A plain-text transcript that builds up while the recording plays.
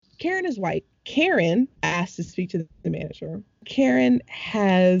Karen is white. Karen asked to speak to the manager. Karen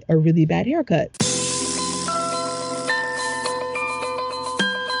has a really bad haircut.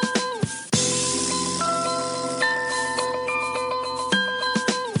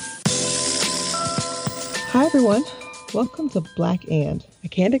 Hi everyone, welcome to Black and, a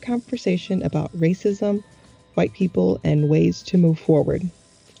candid conversation about racism, white people, and ways to move forward.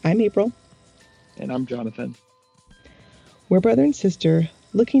 I'm April. And I'm Johnathan. We're brother and sister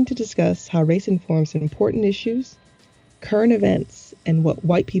looking to discuss how race informs important issues, current events, and what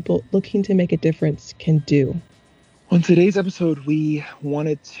white people looking to make a difference can do. On today's episode, we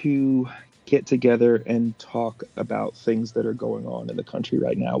wanted to get together and talk about things that are going on in the country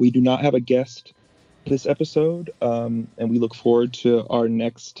right now. We do not have a guest this episode, and we look forward to our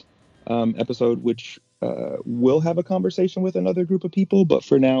next episode, which will have a conversation with another group of people. But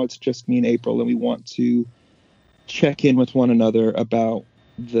for now, it's just me and April, and we want to check in with one another about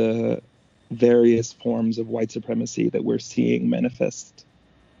the various forms of white supremacy that we're seeing manifest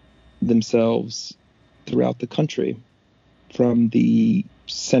themselves throughout the country, from the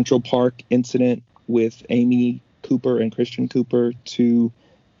Central Park incident with Amy Cooper and Christian Cooper to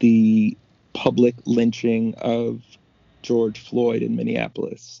the public lynching of George Floyd in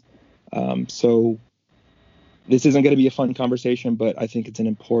Minneapolis. So this isn't going to be a fun conversation, but I think it's an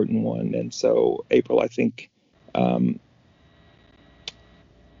important one. And so, April, I think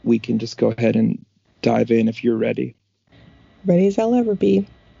we can just go ahead and dive in if you're ready. Ready as I'll ever be.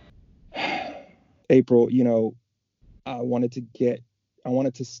 April, I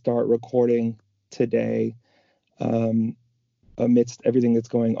wanted to start recording today amidst everything that's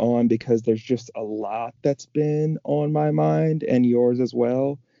going on, because there's just a lot that's been on my mind and yours as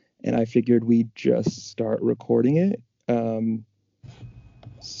well. And I figured we'd just start recording it.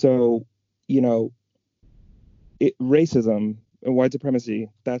 Racism and white supremacy,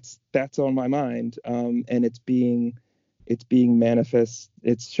 that's on my mind. And it's being manifest.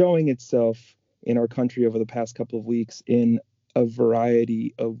 It's showing itself in our country over the past couple of weeks in a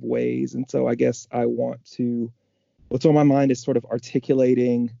variety of ways. And so I guess what's on my mind is sort of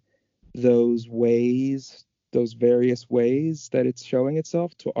articulating those various ways that it's showing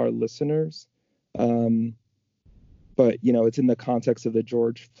itself to our listeners. But, it's in the context of the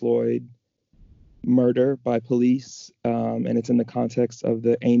George Floyd murder by police. And it's in the context of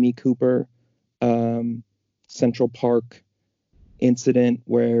the Amy Cooper Central Park incident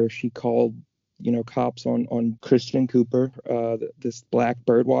where she called, cops on Christian Cooper, this black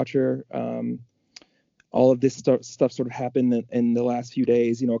bird watcher. All of this stuff sort of happened in the last few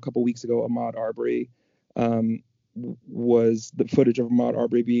days. A couple weeks ago, Ahmaud Arbery was the footage of Ahmaud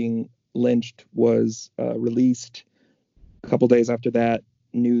Arbery being lynched was released. A couple days after that,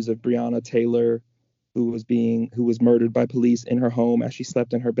 news of Breonna Taylor, who was murdered by police in her home as she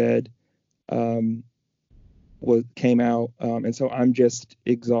slept in her bed, came out. And so I'm just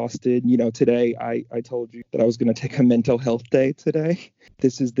exhausted. Today I told you that I was going to take a mental health day today.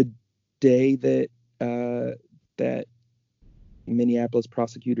 This is the day that Minneapolis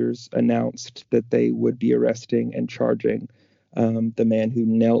prosecutors announced that they would be arresting and charging the man who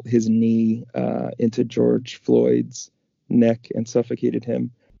knelt his knee into George Floyd's neck and suffocated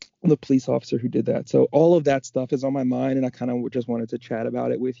him, the police officer who did that. So all of that stuff is on my mind, and I kind of just wanted to chat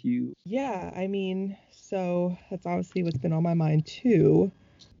about it with you. Yeah, so that's obviously what's been on my mind too.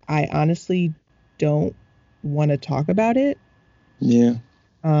 I honestly don't want to talk about it. Yeah.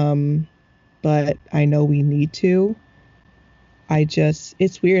 But I know we need to.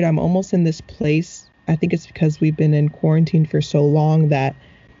 It's weird. I'm almost in this place. I think it's because we've been in quarantine for so long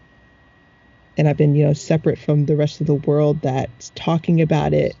and I've been, separate from the rest of the world, that talking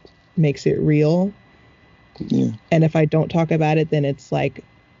about it makes it real. Yeah. And if I don't talk about it, then it's like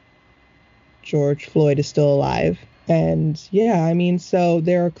George Floyd is still alive. And yeah, so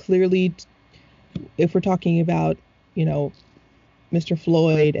there are clearly, if we're talking about, Mr.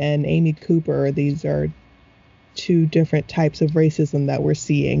 Floyd and Amy Cooper, these are two different types of racism that we're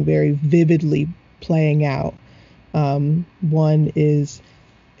seeing very vividly playing out. One is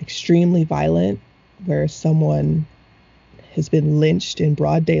extremely violent, where someone has been lynched in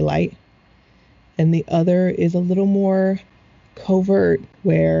broad daylight, and the other is a little more covert,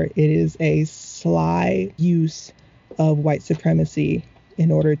 where it is a sly use of white supremacy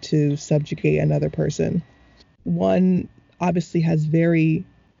in order to subjugate another person. One obviously has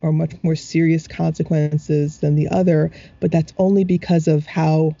much more serious consequences than the other, but that's only because of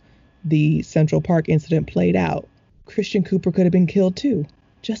how the Central Park incident played out. Christian Cooper could have been killed too,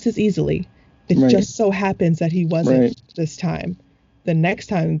 just as easily. It just so happens that he wasn't this time. The next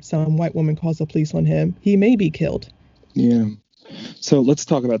time some white woman calls the police on him, he may be killed. Yeah. So let's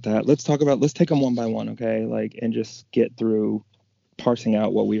talk about that. Let's take them one by one, okay? Like, and just get through parsing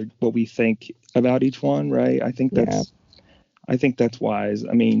out what we think about each one, right? Yeah. I think that's wise.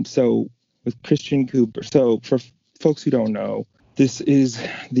 I mean, so with Christian Cooper, so for folks who don't know, this is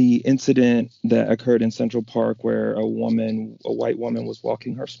the incident that occurred in Central Park where a white woman was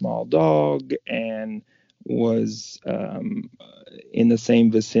walking her small dog and was in the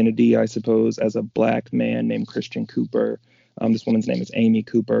same vicinity, I suppose, as a black man named Christian Cooper. This woman's name is Amy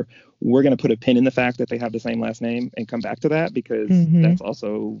Cooper. We're going to put a pin in the fact that they have the same last name and come back to that because Mm-hmm. that's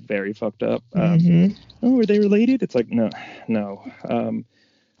also very fucked up. Mm-hmm. Oh, are they related? It's like, no.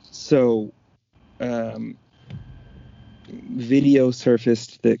 So video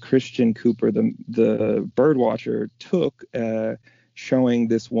surfaced that Christian Cooper, the bird watcher, took showing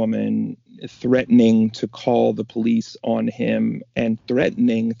this woman threatening to call the police on him and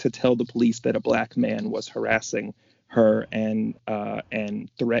threatening to tell the police that a black man was harassing her and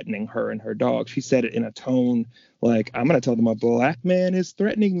threatening her and her dog. She said it in a tone like, I'm going to tell them a black man is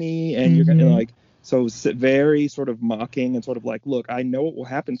threatening me, and you're going to like. So very sort of mocking and sort of like, look, I know what will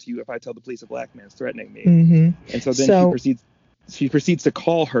happen to you if I tell the police a black man is threatening me. Mm-hmm. And so then she proceeds to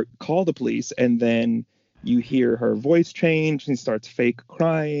call the police, and then you hear her voice change and she starts fake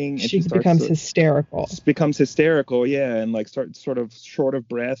crying, and she becomes hysterical. Becomes hysterical, yeah, and like sort of short of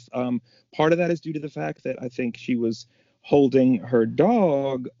breath. Part of that is due to the fact that I think she was holding her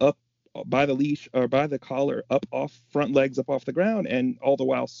dog up by the leash or by the collar up off front legs up off the ground, and all the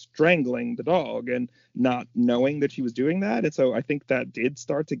while strangling the dog and not knowing that she was doing that. And so I think that did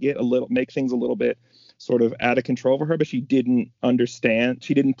start to make things a little bit sort of out of control for her, but she didn't understand.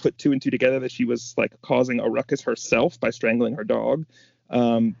 She didn't put two and two together that she was like causing a ruckus herself by strangling her dog.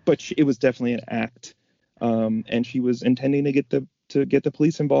 But it was definitely an act, and she was intending to get the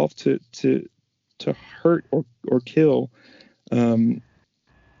police involved to hurt or kill Mr.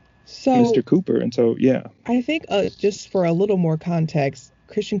 Cooper. And so, yeah. I think just for a little more context,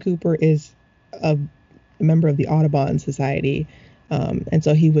 Christian Cooper is a member of the Audubon Society. And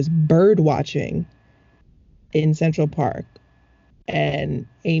so he was bird watching in Central Park, and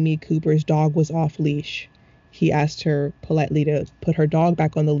Amy Cooper's dog was off leash. He asked her politely to put her dog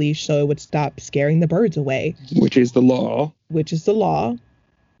back on the leash so it would stop scaring the birds away. Which is the law.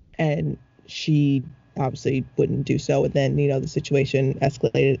 And she obviously wouldn't do so. And then, the situation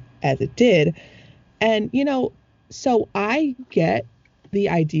escalated as it did. And, so I get the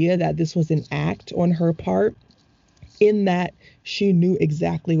idea that this was an act on her part, in that she knew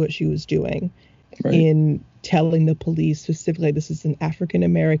exactly what she was doing. Right. In telling the police specifically, this is an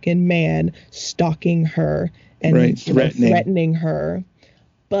African-American man stalking her and threatening her.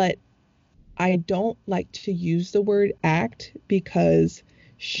 But I don't like to use the word act because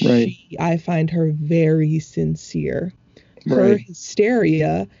I find her very sincere. Her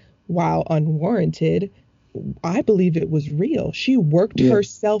hysteria, while unwarranted, I believe it was real. She worked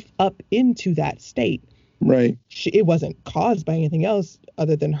herself up into that state. Right. It wasn't caused by anything else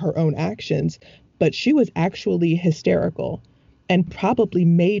other than her own actions, but she was actually hysterical and probably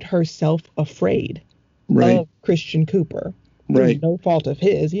made herself afraid of Christian Cooper. Through no fault of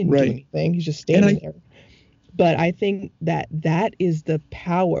his. He didn't do anything. He's just standing there. But I think that is the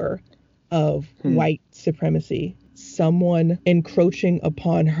power of white supremacy. Someone encroaching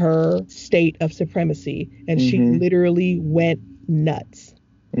upon her state of supremacy. And she literally went nuts.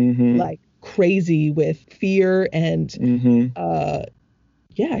 Like crazy with fear and she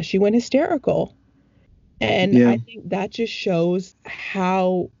went hysterical. And I think that just shows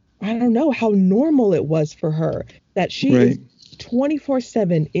how normal it was for her, that she is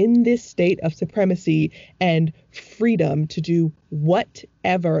 24/7 in this state of supremacy and freedom to do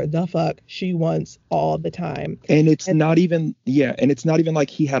whatever the fuck she wants all the time. And it's not even like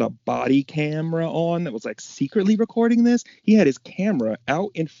he had a body camera on that was like secretly recording this. He had his camera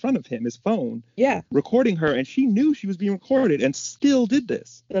out in front of him, his phone, recording her, and she knew she was being recorded and still did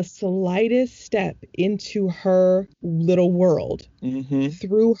this. The slightest step into her little world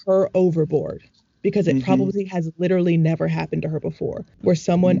threw her overboard. Because it probably has literally never happened to her before, where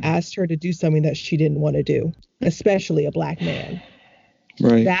someone asked her to do something that she didn't want to do, especially a black man.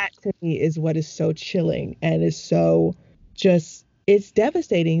 Right. That to me is what is so chilling and is so it's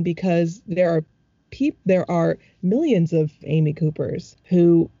devastating, because there are millions of Amy Coopers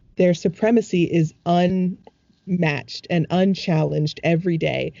who their supremacy is unmatched and unchallenged every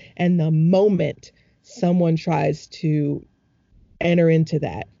day. And the moment someone tries to enter into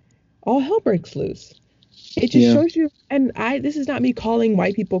that, all hell breaks loose. It just shows you, and this is not me calling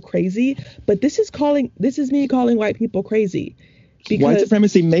white people crazy, but this is me calling white people crazy. White because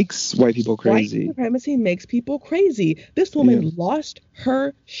supremacy makes white people white crazy. supremacy makes people crazy. This Yeah. woman lost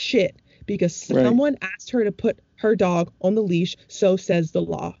her shit because Right. someone asked her to put her dog on the leash, so says the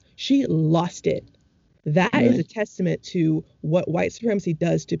law. She lost it. That is a Right. testament to what white supremacy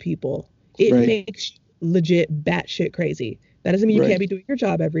does to people. It Right. makes you legit batshit crazy. That doesn't mean you Right. can't be doing your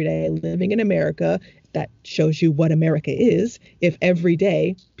job every day, living in America. That shows you what America is. If every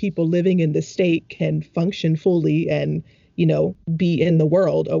day people living in the state can function fully and, be in the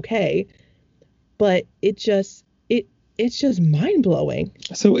world okay. But it's just mind blowing.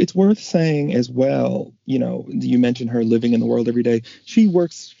 So it's worth saying as well, you mentioned her living in the world every day. She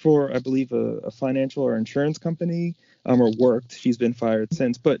works for, I believe, a financial or insurance company, or worked. She's been fired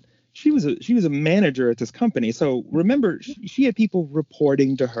since, but she was a manager at this company. So remember, she had people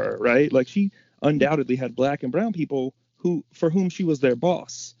reporting to her, right? Like she undoubtedly had black and brown people for whom she was their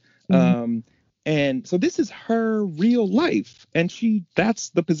boss. Mhm. And so this is her real life, and that's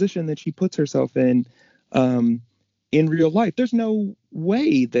the position that she puts herself um, in real life. There's no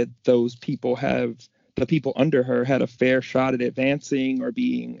way that the people under her had a fair shot at advancing or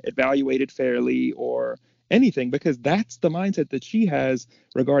being evaluated fairly or anything, because that's the mindset that she has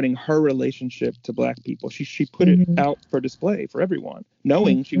regarding her relationship to black people. She put it Mhm. out for display for everyone,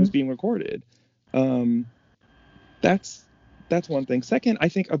 knowing she was Mhm. being recorded. Um, that's that's one thing. Second, I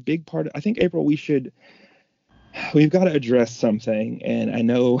think a big part, I think, April, we've got to address something, and I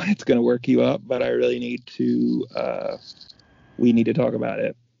know it's going to work you up, but I really we need to talk about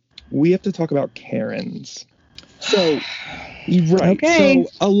it. We have to talk about Karens. So, right. Okay. So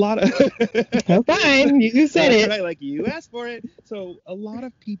a lot of Oh, fine. You said it. right, like you asked for it. So a lot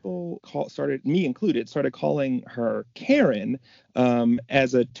of people started, me included, started calling her Karen,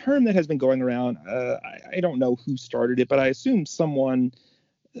 as a term that has been going around. I don't know who started it, but I assume someone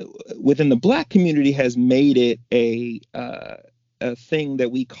within the black community has made it a thing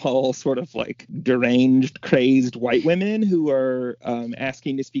that we call sort of like deranged, crazed white women who are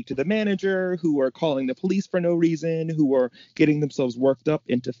asking to speak to the manager, who are calling the police for no reason, who are getting themselves worked up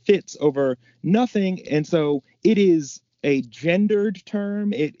into fits over nothing. And so it is a gendered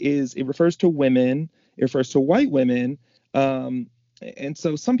term. It refers to women. It refers to white women. And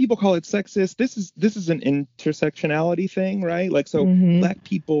so some people call it sexist. This is an intersectionality thing, right? Like, so Mhm. black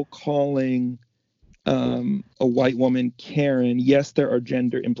people calling a white woman Karen, yes, there are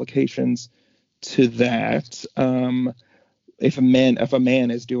gender implications to that. If a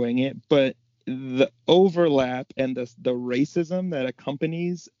man is doing it, but the overlap and the racism that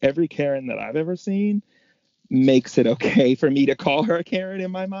accompanies every Karen that I've ever seen makes it okay for me to call her a Karen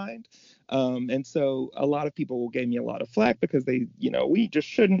in my mind. And so a lot of people gave me a lot of flack because we just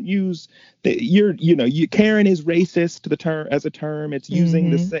shouldn't use Karen is racist, the term as a term. It's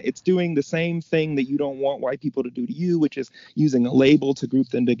Mhm. it's doing the same thing that you don't want white people to do to you, which is using a label to group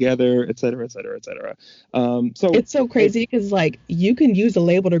them together, et cetera, et cetera, et cetera. So It's so it, crazy because like you can use a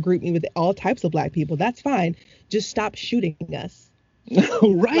label to group me with all types of black people. That's fine. Just stop shooting us.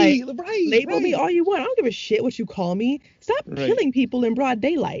 right, Like right, label me right, all you want. I don't give a shit what you call me. Stop right. killing people in broad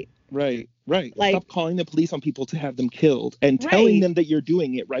daylight. Right, right. Like Stop calling the police on people to have them killed and telling right. them that you're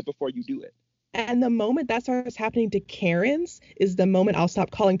doing it right before you do it. And the moment that starts happening to Karens is the moment I'll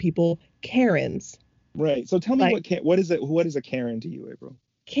stop calling people Karens. Right. So tell me Like what is it? What is a Karen to you, April?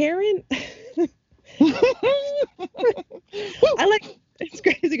 Karen, I like it's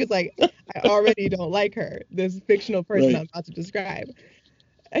crazy because like I already don't like her, this fictional person Right. I'm about to describe.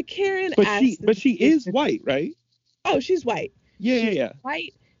 A Karen But asks she to but she speak is to white, right? oh, she's white. Yeah, yeah, She's yeah.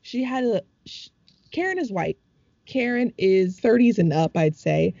 white. She had a Karen is white. Karen is 30s and up, I'd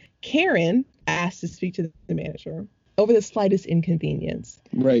say. Karen asked to speak to the manager over the slightest inconvenience.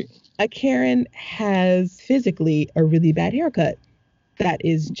 Right. A Karen has physically a really bad haircut that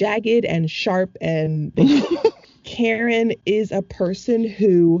is jagged and sharp and Karen is a person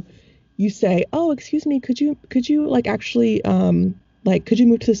who you say, "Oh, excuse me, could you like actually like could you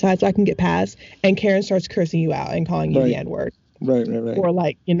move to the side so I can get past?" And Karen starts cursing you out and calling you the Right. N-word Right, right, right. or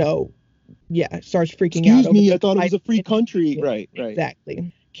like, yeah, starts freaking out Excuse over me, the I thought it was slight a free country. inconvenience. Right, right.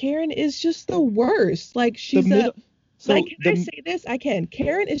 Exactly. Karen is just the worst. Like The she's a middle like so can I the say this? I can.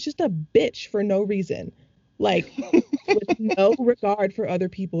 Karen is just a bitch for no reason. Like with no regard for other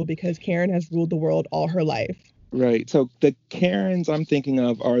people because Karen has ruled the world all her life. Right. So the Karens I'm thinking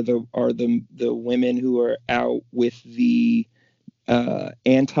of are the women who are out with the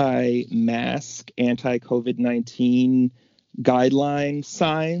anti-mask, anti-COVID-19 guideline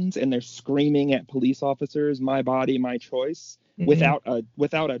signs, and they're screaming at police officers, "My body, my choice," Mm-mm.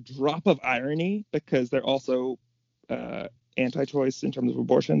 without a drop of irony, because they're also uh, anti-choice in terms of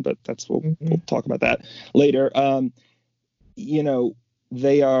abortion. But we'll Mm-mm. talk about that later. you know,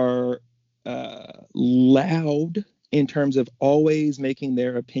 they are loud in terms of always making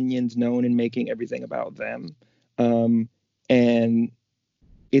their opinions known and making everything about them. And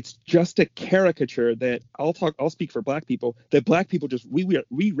it's just a caricature that I'll speak for Black people, that Black people just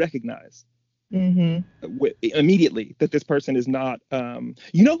we recognize Mm-hmm. immediately that this person is not.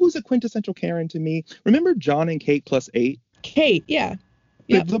 You know who's a quintessential Karen to me? Remember John and Kate plus eight? Kate, yeah.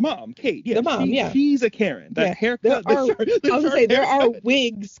 The, Yep. the mom, Kate, yeah, The mom, yeah. she's a Karen. That Yeah. There haircut, are, the I was gonna sharp say, there are haircut.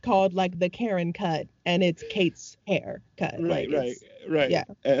 wigs called like the Karen cut, and it's Kate's hair cut. Right, Like right, it's, right. yeah.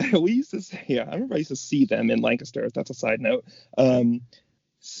 We used to say, yeah, I remember I used to see them in Lancaster. That's a side note.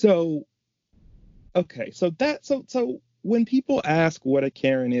 So okay, so when people ask what a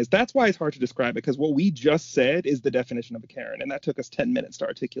Karen is, that's why it's hard to describe it, because what we just said is the definition of a Karen, and that took us 10 minutes to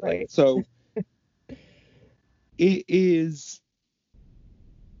articulate. Right. So it is,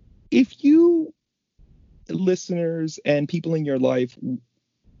 if you listeners and people in your life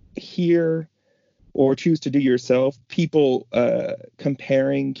hear or choose to do yourself, people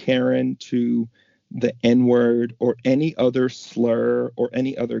comparing Karen to the N word or any other slur or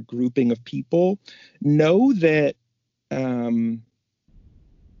any other grouping of people, know that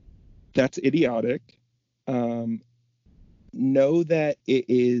that's idiotic. Know that it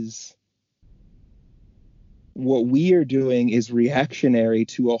is, what we are doing is reactionary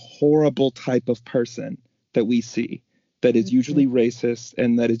to a horrible type of person that we see, that is usually racist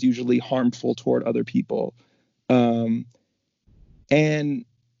and that is usually harmful toward other people. And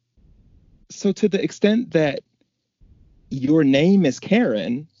so to the extent that your name is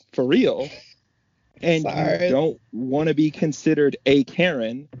Karen for real, and you Sorry. don't want to be considered a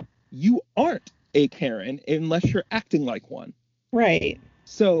Karen, you aren't a Karen unless you're acting like one. Right.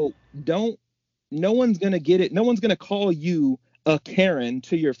 So no one's going to get it. No one's going to call you a Karen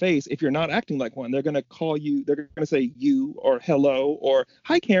to your face if you're not acting like one. They're going to call you, they're going to say you or hello or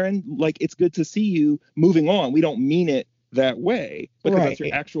hi, Karen. Like, it's good to see you, moving on. We don't mean it that way because that's your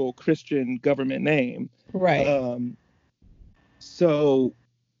Right. actual Christian government name. Right. So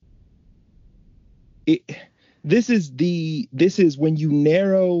this is when you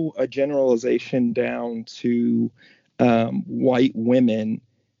narrow a generalization down to white women.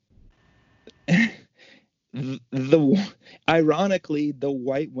 Ironically, the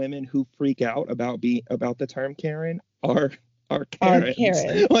white women who freak out about the term Karen are Are Karens.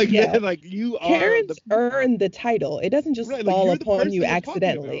 Karens. Like, Yeah. like, you are Karens earn the title. It doesn't just right. Like, fall you're the upon you person they're talking about.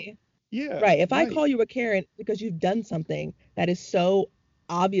 accidentally. Yeah, Right. If I right, call you a Karen because you've done something that is so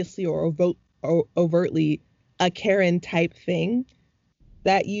obviously or overtly a Karen type thing,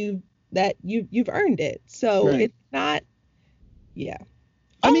 that you've earned it. So right. it's not, yeah.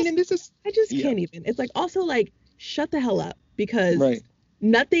 I mean, Also, and this is, I just yeah, can't even. It's like, also like, shut the hell up, because right,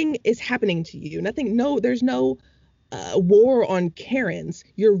 nothing is happening to you. Nothing. No, there's no war on Karens.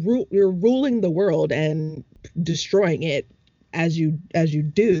 You're ruling the world and destroying it as you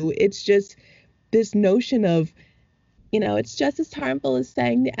do. It's just this notion of, it's just as harmful as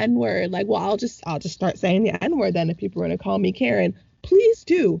saying the N word. Like, well, I'll just start saying the N word then if people are gonna call me Karen. Please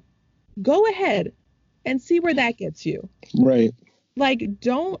do. Go ahead and see where that gets you. right, Like,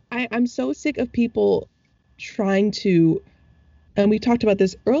 I'm so sick of people trying to, and we talked about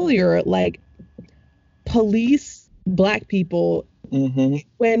this earlier, like, police Black people mm-hmm,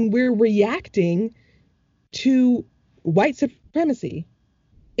 when we're reacting to white supremacy.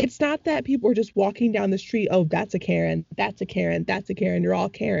 It's not that people are just walking down the street, oh, that's a Karen, that's a Karen, that's a Karen, you're all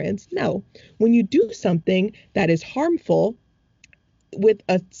Karens. No. When you do something that is harmful with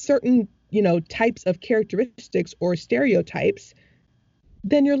a certain, types of characteristics or stereotypes,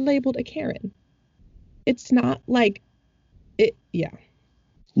 then you're labeled a Karen. It's not like it, yeah.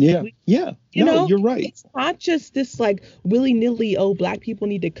 yeah, We, yeah. No, you're right. it's not just this like willy-nilly, oh, Black people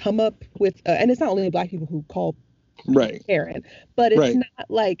need to come up with, and it's not only Black people who call people Right, Karen, but it's right, not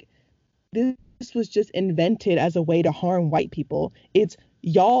like this was just invented as a way to harm white people. It's,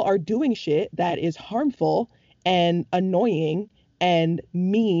 y'all are doing shit that is harmful and annoying and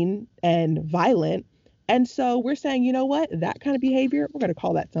mean and violent. And so we're saying, you know what? That kind of behavior, we're going to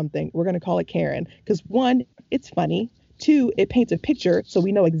call that something. We're going to call it Karen. Because one, it's funny. Two, it paints a picture so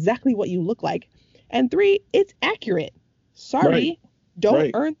we know exactly what you look like. And three, it's accurate. right, Sorry, don't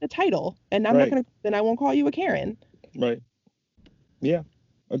right, earn the title. And right, then I won't call you a Karen. right. Yeah,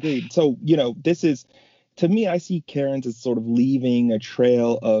 agreed. So, this is, to me, I see Karens as sort of leaving a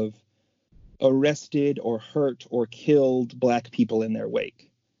trail of arrested or hurt or killed Black people in their wake.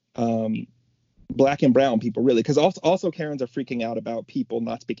 Black and brown people, really, because also Karens are freaking out about people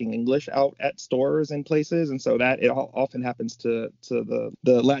not speaking English out at stores and places, and so that it often happens to the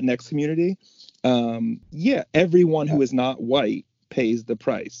Latinx community. Yeah, everyone who is not white pays the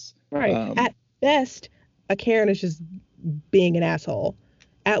price. Right. At best, a Karen is just being an asshole.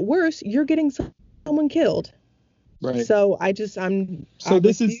 At worst, you're getting someone killed. Right. So I So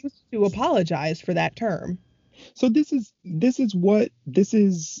this is refuse to apologize for that term. so this is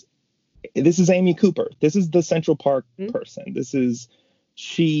Amy Cooper. This is the Central Park Mm-hmm. person. This is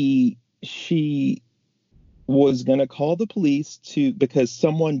she was gonna call the police because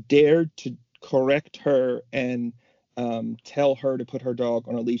someone dared to correct her and tell her to put her dog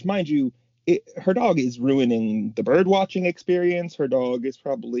on a leash. Mind you, her dog is ruining the bird watching experience. Her dog is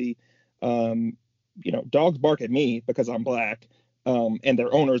probably, dogs bark at me because I'm black, and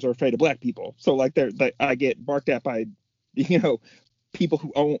their owners are afraid of black people. So like I get barked at by, you know, people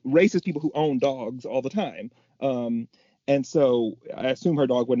who own racist people who own dogs all the time. And so I assume her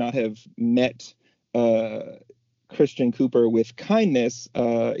dog would not have met Christian Cooper with kindness.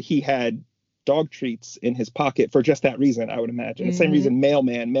 He had dog treats in his pocket for just that reason, I would imagine. The same reason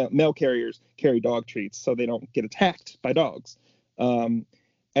mail carriers carry dog treats so they don't get attacked by dogs. And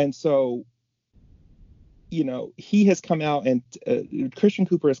so, he has come out and Christian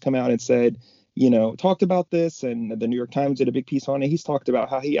Cooper has come out and said, talked about this, and the New York Times did a big piece on it. He's talked about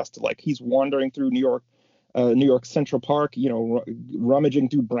how he has to, he's wandering through New York Central Park, rummaging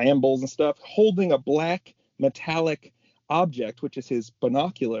through brambles and stuff, holding a black metallic object, which is his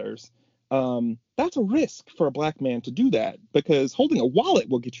binoculars. That's a risk for a black man to do that, because holding a wallet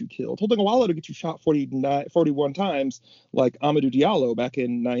will get you killed. Holding a wallet will get you shot 41 times, like Amadou Diallo back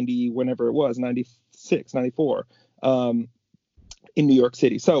in 90, whenever it was, 96, 94. In New York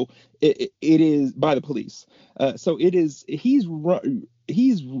City. So it is by the police. So it is, he's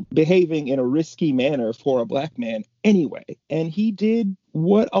behaving in a risky manner for a black man anyway. And he did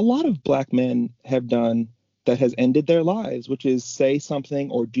what a lot of black men have done that has ended their lives, which is say something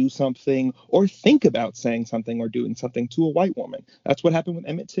or do something or think about saying something or doing something to a white woman. That's what happened with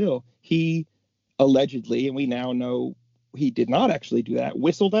Emmett Till. He allegedly, and we now know he did not actually do that,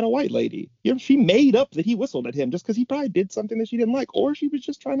 whistled at a white lady. She made up that he whistled at him just because he probably did something that she didn't like, or she was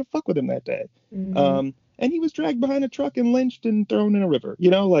just trying to fuck with him that day. Mm-hmm. And he was dragged behind a truck and lynched and thrown in a river,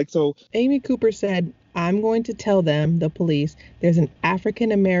 so. Amy Cooper said, "I'm going to tell them, the police, there's an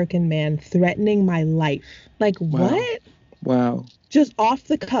African-American man threatening my life." Like, wow. What? Wow. Just off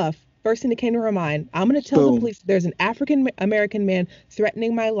the cuff. First thing that came to her mind, I'm going to tell the police there's an African-American man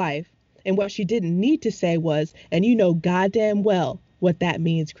threatening my life. And what she didn't need to say was, and you know goddamn well what that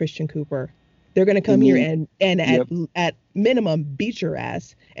means, Christian Cooper. They're going to come here and yep. at minimum beat your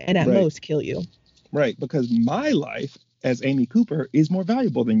ass and at most kill you. Right, because my life as Amy Cooper is more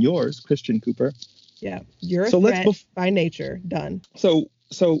valuable than yours, Christian Cooper. Yeah, you're a threat by nature. Done. So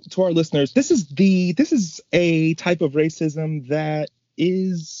to our listeners, this is a type of racism that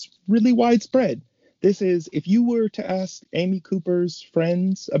is really widespread. This is, if you were to ask Amy Cooper's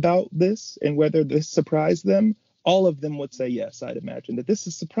friends about this and whether this surprised them, all of them would say yes, I'd imagine. That this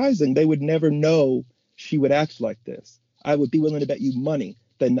is surprising. They would never know she would act like this. I would be willing to bet you money.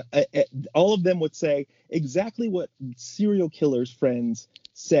 Then all of them would say exactly what serial killers' friends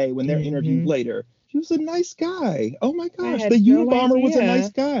say when they're interviewed later. He was a nice guy. Oh my gosh, the Unabomber was a nice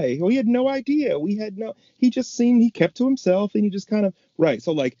guy. We had no idea. He just seemed, he kept to himself, and he just kind of, right.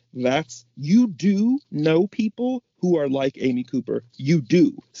 So you do know people who are like Amy Cooper. You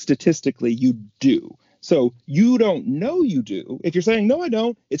do. Statistically, you do. So you don't know you do. If you're saying, no, I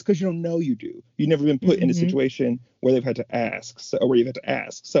don't, it's because you don't know you do. You've never been put in a situation where they've had to ask, or you've had to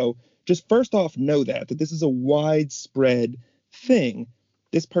ask. So just first off, know that this is a widespread thing.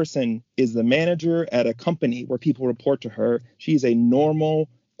 This person is the manager at a company where people report to her. She's a normal,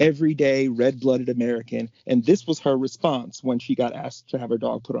 everyday, red-blooded American. And this was her response when she got asked to have her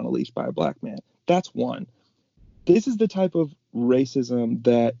dog put on a leash by a black man. That's one. This is the type of racism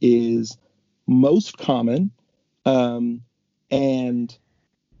that is most common and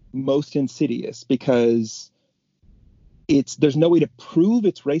most insidious, because there's no way to prove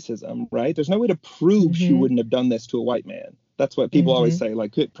it's racism, right? There's no way to prove she wouldn't have done this to a white man. That's what people always say,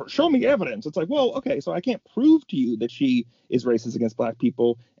 show me evidence. It's like, well, okay, so I can't prove to you that she is racist against black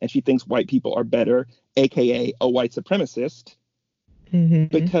people and she thinks white people are better, aka a white supremacist,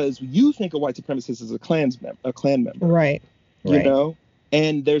 because you think a white supremacist is a Klan member, right?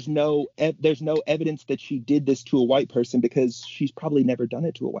 And there's no evidence that she did this to a white person, because she's probably never done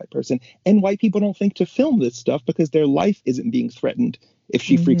it to a white person. And white people don't think to film this stuff because their life isn't being threatened if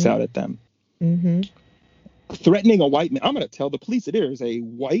she freaks out at them. Threatening a white man, I'm going to tell the police there's a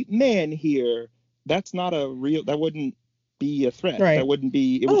white man here. That's not that wouldn't be a threat. Right. That wouldn't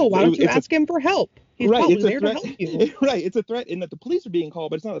be. Why don't you ask him for help? He's Right, probably it's a there to threat. help you. Right, it's a threat in that the police are being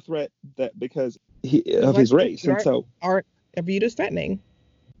called, but it's not a threat that because Because of white his people race. And so, aren't viewed as threatening.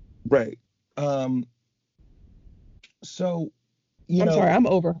 right. Um, so, you I'm sorry, know, I'm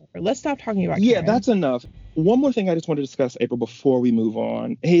over her. Let's stop talking about yeah, Karen. that's enough. One more thing I just want to discuss, April, before we move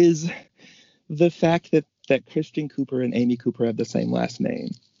on, is the fact that Christian Cooper and Amy Cooper have the same last name.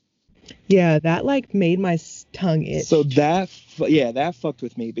 Yeah, that like made my tongue itch. So that fucked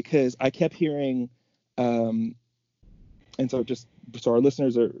with me because I kept hearing, and so just so our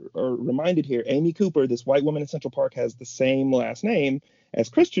listeners are reminded here, Amy Cooper, this white woman in Central Park, has the same last name as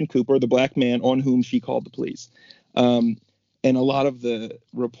Christian Cooper, the black man on whom she called the police. And a lot of the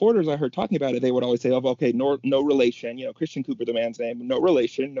reporters I heard talking about it, they would always say, "Oh, okay, no relation." You know, Christian Cooper, the man's name, no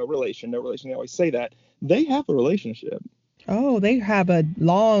relation, no relation, no relation. They always say that. They have a relationship. Oh, they have a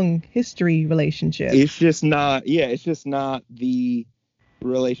long history relationship. It's just not, yeah, it's just not the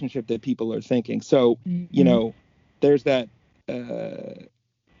relationship that people are thinking. So, you Mm-hmm. know, there's that.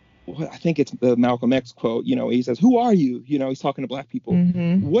 I think it's the Malcolm X quote. You know, he says, "Who are you?" You know, he's talking to black people.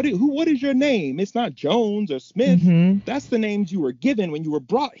 Mm-hmm. What is your name? It's not Jones or Smith. Mm-hmm. That's the names you were given when you were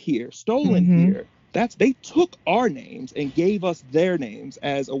brought here, stolen Mm-hmm. here. They took our names and gave us their names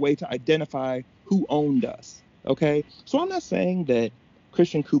as a way to identify who owned us. Okay, so I'm not saying that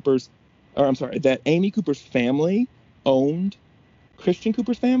that Amy Cooper's family owned Christian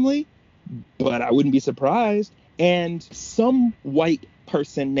Cooper's family, but I wouldn't be surprised. And some white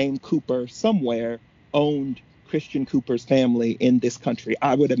person named Cooper somewhere owned Christian Cooper's family in this country.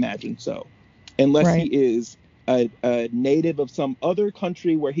 I would imagine so, unless he Right. is a native of some other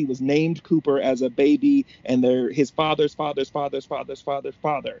country where he was named Cooper as a baby, and his father's father is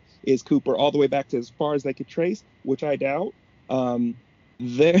Cooper, all the way back to as far as they could trace, which I doubt.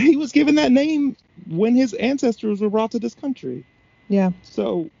 He was given that name when his ancestors were brought to this country. Yeah.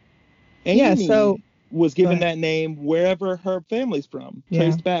 So Yeah. So Amy was go given ahead. that name wherever her family's from, Yeah.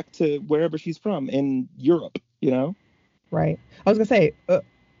 traced back to wherever she's from in Europe, you know? Right. I was gonna say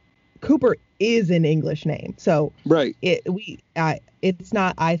Cooper is an English name, so Right, it's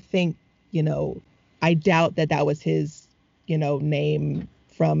not. I think I doubt that was his name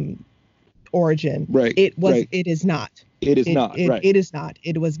from origin. right, It was. right. It is not. It is not, right. It is not.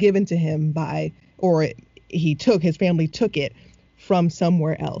 It was given to him his family took it from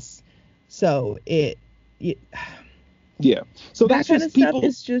somewhere else. So it Yeah. So that that's kind of just stuff people.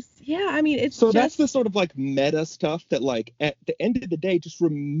 is just, yeah, I mean, it's So that's just, the sort of like meta stuff that, like, at the end of the day, just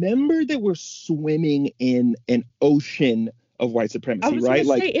remember that we're swimming in an ocean of white I supremacy, was gonna right? say,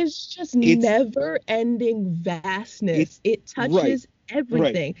 Like, it's just it's, never ending vastness. it's, It right, touches right,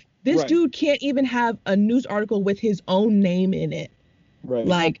 everything. This right, dude can't even have a news article with his own name in it. right,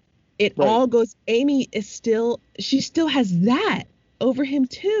 Like, it right. all goes, she still has that over him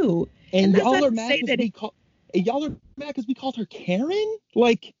too. And And that's y'all not are to mad say because that it, we called her Karen?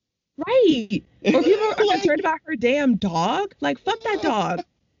 Like, right. Or people are concerned like, about her damn dog. Like, fuck that dog.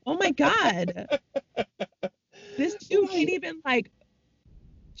 Oh my God. This dude like,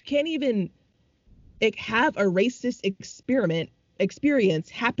 can't even have a racist experience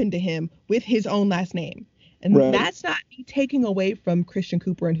happen to him with his own last name. And right, that's not me taking away from Christian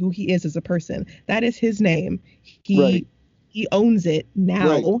Cooper and who he is as a person. That is his name. right, He owns it right.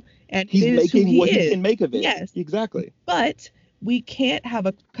 now, and it He's is who making he what he is. can make of it. Yes, Exactly. but we can't have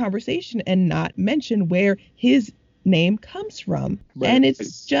a conversation and not mention where his name comes from. Right. And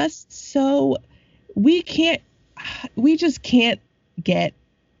it's just so we just can't get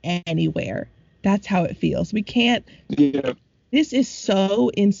anywhere. That's how it feels. We can't. Yeah. This is so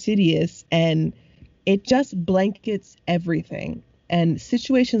insidious, and it just blankets everything. And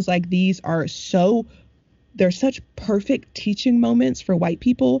situations like these they're such perfect teaching moments for white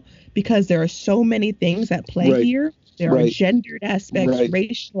people, because there are so many things at play Right. here. There are Right. gendered aspects, Right.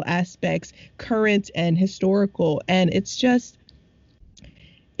 racial aspects, current and historical. And it's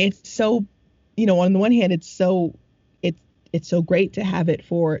so, on the one hand, it's so great to have it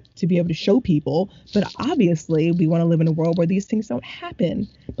to be able to show people, but obviously we want to live in a world where these things don't happen.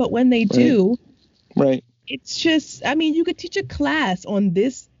 But when they do, Right. it's just, I mean, you could teach a class on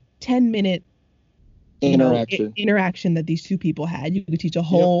this 10-minute, interaction that these two people had. You could teach a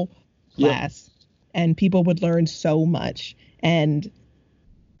whole class, and people would learn so much. And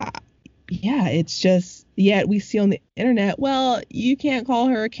it's just, we see on the internet, well, you can't call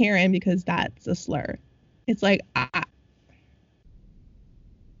her a Karen because that's a slur. It's like,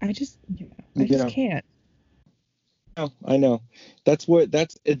 I just can't. I know.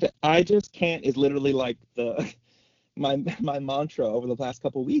 I just can't is literally like my mantra over the past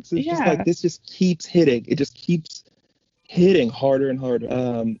couple of weeks. It's just like, this just keeps hitting. It just keeps hitting harder and harder.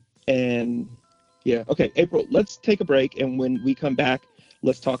 And Yeah. Okay, April, let's take a break. And when we come back,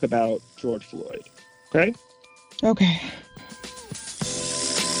 let's talk about George Floyd. Okay? Okay.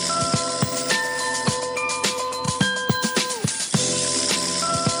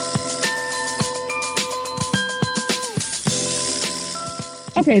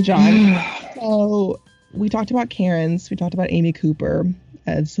 Okay, John. So we talked about Karens, we talked about Amy Cooper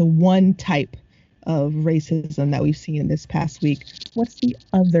as one type of racism that we've seen this past week. What's the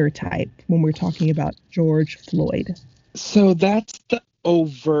other type when we're talking about George Floyd? So that's the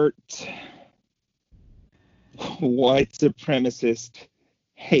overt white supremacist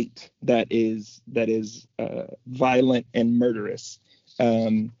hate that is violent and murderous.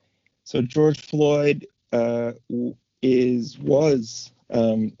 Um, so George Floyd was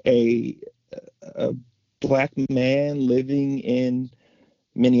a black man living in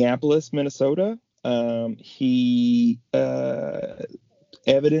Minneapolis, Minnesota. He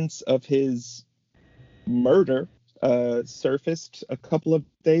Evidence of his murder surfaced a couple of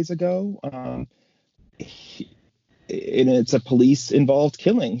days ago. And it's a police involved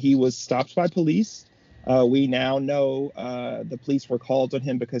killing. He was stopped by police. We now know the police were called on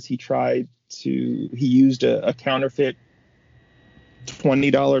him because he used a counterfeit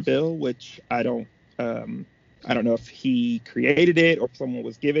 $20 bill, which I don't know if he created it or someone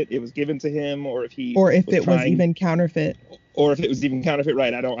it was given to him, or if he Or if was it was trying, even counterfeit. or if it was even counterfeit.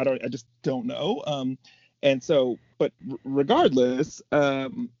 Right. I just don't know. And so, but regardless,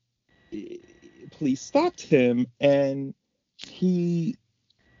 police stopped him, and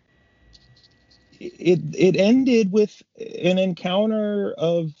it ended with an encounter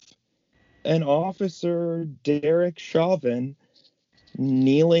of an officer, Derek Chauvin,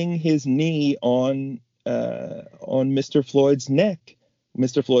 kneeling his knee on Mr. Floyd's neck.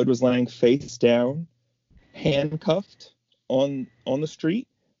 Mr. Floyd was lying face down, handcuffed on the street,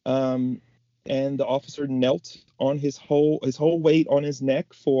 and the officer knelt on his whole weight on his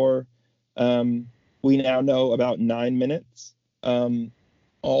neck for we now know about 9 minutes.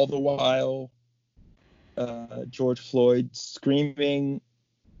 All the while, George Floyd screaming,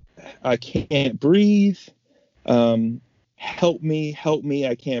 "I can't breathe! Help me! Help me!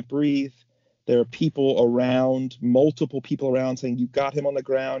 I can't breathe!" There are multiple people around saying, "You got him on the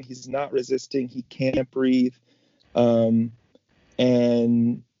ground. He's not resisting. He can't breathe." And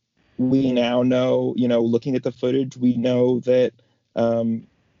we now know, looking at the footage, we know that,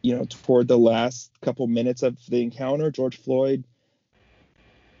 toward the last couple minutes of the encounter, George Floyd,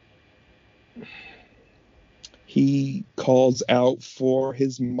 he calls out for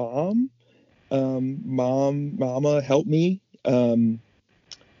his mom. Mama, help me.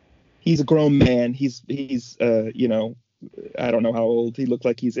 He's a grown man. He's I don't know how old. He looked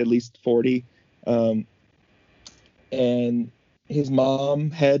like he's at least 40. And his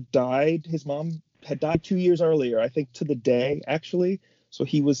mom had died. His mom had died 2 years earlier, I think, to the day, actually. So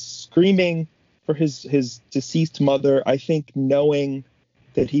he was screaming for his deceased mother, I think, knowing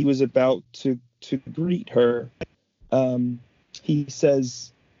that he was about to greet her. He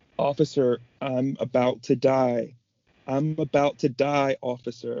says, "Officer, I'm about to die. I'm about to die,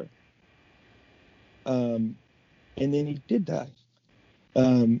 officer." And then he did die.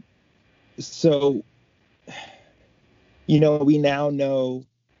 So, we now know,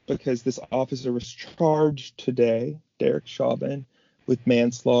 because this officer was charged today, Derek Chauvin, with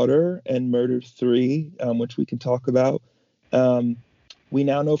manslaughter and murder 3, which we can talk about. We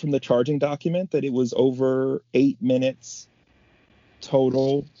now know from the charging document that it was over 8 minutes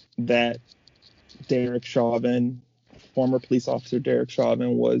total that Derek Chauvin, former police officer Derek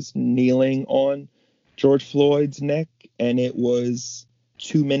Chauvin, was kneeling on George Floyd's neck, and it was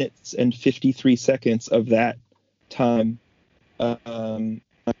 2 minutes and 53 seconds of that time that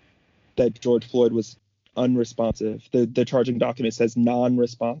George Floyd was unresponsive. The charging document says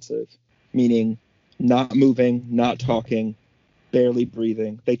non-responsive, meaning not moving, not talking, barely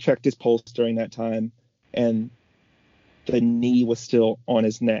breathing. They checked his pulse during that time, and the knee was still on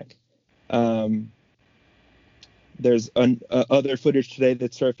his neck. There's other footage today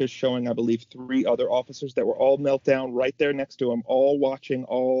that surfaced showing, I believe, 3 other officers that were all knelt down right there next to him, all watching,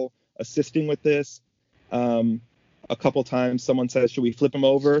 all assisting with this. A couple times someone says, "Should we flip him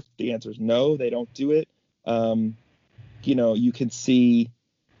over?" The answer is no, they don't do it. You can see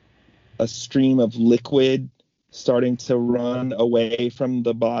a stream of liquid starting to run away from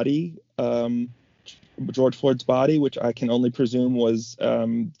the body, George Floyd's body, which I can only presume was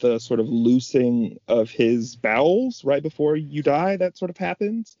the sort of loosing of his bowels right before you die. That sort of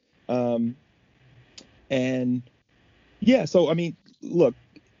happens. And yeah, so I mean, look,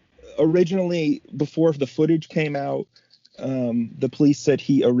 originally, before the footage came out, The police said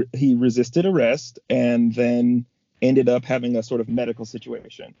he resisted arrest and then ended up having a sort of medical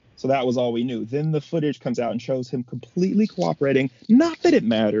situation. So that was all we knew. Then the footage comes out and shows him completely cooperating. Not that it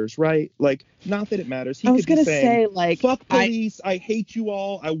matters, right? Like, not that it matters. He I was could be gonna saying, say, like, fuck police, I hate you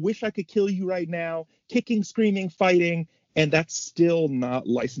all, I wish I could kill you right now, kicking, screaming, fighting, and that's still not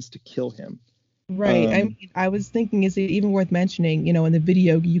licensed to kill him. Right. I mean, I was thinking, is it even worth mentioning, in the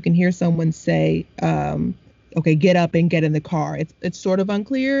video, you can hear someone say, okay, get up and get in the car. It's sort of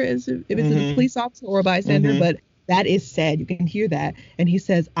unclear as if it's a police officer or a bystander, but that is said. You can hear that. And he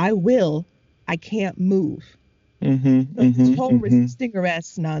says, I can't move. This whole resisting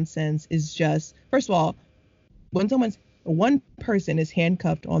arrest nonsense is just, first of all, when one person is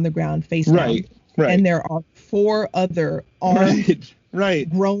handcuffed on the ground face down, and there are 4 other armed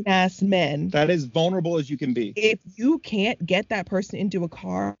grown-ass men. That is vulnerable as you can be. If you can't get that person into a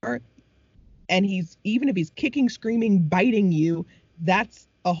car, and even if he's kicking, screaming, biting you, that's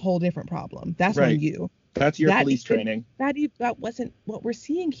a whole different problem. That's on you. That's your police training. That wasn't what we're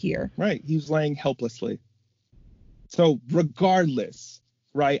seeing here. Right. He was laying helplessly. So regardless,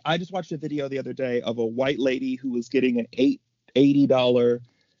 right, I just watched a video the other day of a white lady who was getting an $80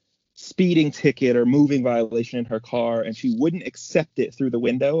 speeding ticket or moving violation in her car, and she wouldn't accept it through the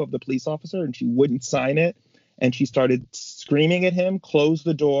window of the police officer, and she wouldn't sign it, and she started screaming at him, close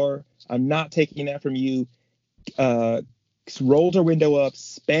the door, I'm not taking that from you, rolled her window up,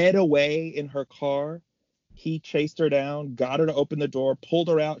 sped away in her car. He chased her down, got her to open the door, pulled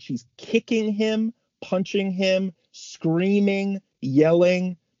her out. She's kicking him, punching him, screaming,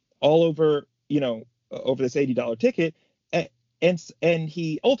 yelling all over, over this $80 ticket. And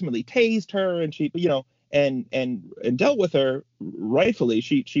he ultimately tased her, and she, and dealt with her rightfully.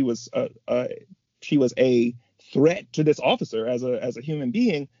 She was a threat to this officer as a human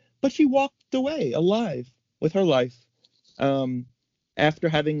being, but she walked away alive with her life. After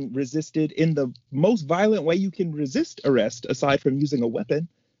having resisted in the most violent way you can resist arrest, aside from using a weapon.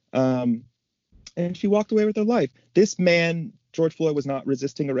 And she walked away with her life. This man, George Floyd, was not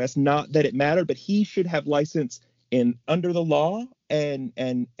resisting arrest. Not that it mattered, but he should have license under the law and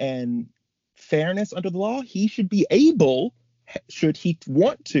fairness under the law. He should be able, should he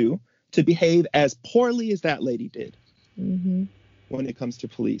want to behave as poorly as that lady did when it comes to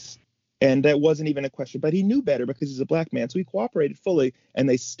police. And that wasn't even a question, but he knew better because he's a black man. So he cooperated fully, and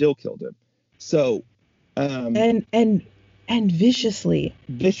they still killed him. So, and viciously.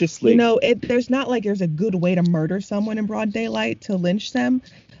 There's not like there's a good way to murder someone in broad daylight to lynch them,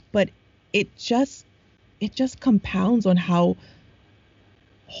 but it just compounds on how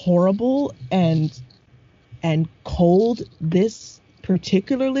horrible and cold this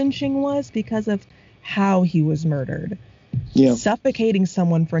particular lynching was because of how he was murdered. Yeah. Suffocating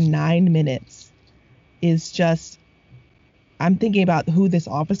someone for 9 minutes is just, I'm thinking about who this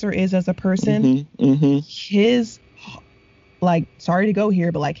officer is as a person. His, sorry to go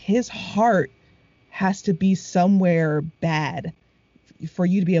here, but his heart has to be somewhere bad for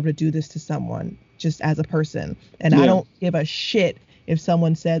you to be able to do this to someone just as a person. And I don't give a shit if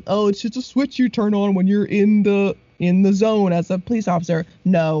someone said, oh, it's just a switch you turn on when you're in the zone as a police officer.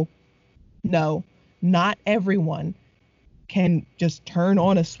 No, not everyone can just turn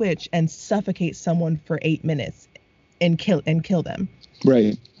on a switch and suffocate someone for 8 minutes and kill them.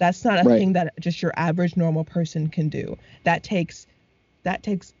 Right. That's not a thing that just your average normal person can do. That takes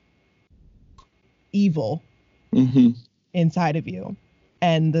evil inside of you.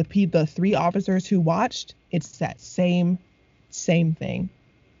 And the 3 officers who watched, it's that same thing,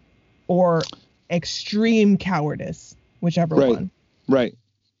 or extreme cowardice, whichever one. Right.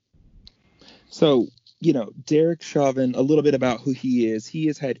 So, Derek Chauvin, a little bit about who he is. He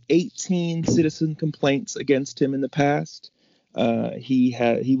has had 18 citizen complaints against him in the past.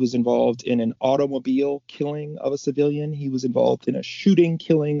 He was involved in an automobile killing of a civilian. He was involved in a shooting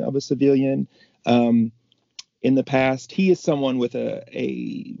killing of a civilian in the past. He is someone with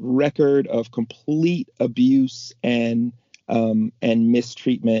a record of complete abuse and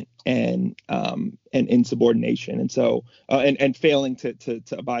mistreatment and insubordination, and so and failing to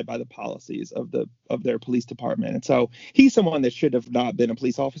abide by the policies of their police department. And so he's someone that should have not been a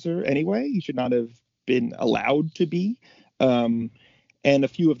police officer anyway. He should not have been allowed to be. And a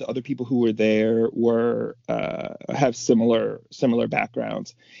few of the other people who were there have similar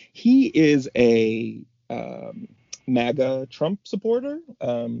backgrounds. He is a MAGA Trump supporter.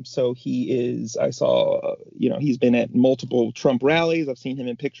 So I saw, he's been at multiple Trump rallies. I've seen him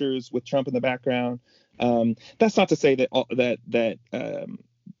in pictures with Trump in the background. That's not to say that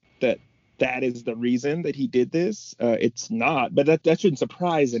that is the reason that he did this. It's not, but that shouldn't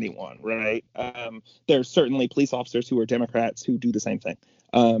surprise anyone, right? There's certainly police officers who are Democrats who do the same thing.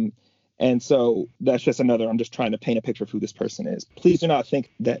 And so that's just another, I'm just trying to paint a picture of who this person is. Please do not think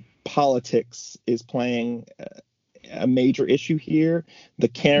that politics is playing a major issue here. The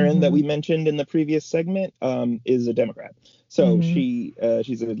Karen that we mentioned in the previous segment is a Democrat. So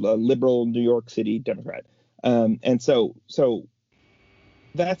she's a liberal New York City Democrat. And so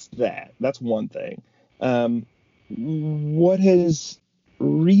that's that. That's one thing. What has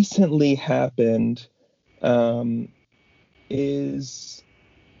recently happened is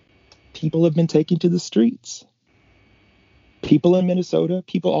people have been taken to the streets. People in Minnesota,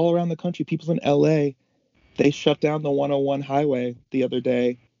 people all around the country, people in LA, they shut down the 101 highway the other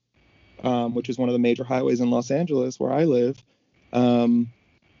day, which is one of the major highways in Los Angeles where I live,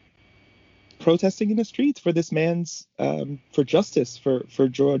 protesting in the streets for this man's, for justice for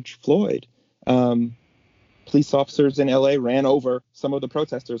George Floyd. Police officers in LA ran over some of the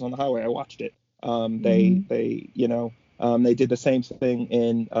protesters on the highway. I watched it. They did the same thing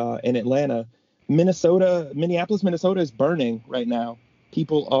in Atlanta. Minneapolis, Minnesota is burning right now.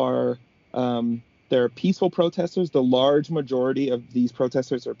 People are, there are peaceful protesters. The large majority of these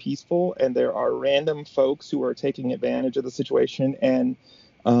protesters are peaceful, and there are random folks who are taking advantage of the situation and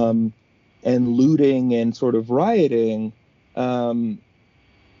looting and sort of rioting.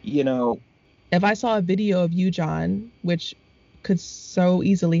 If I saw a video of you, John, which could so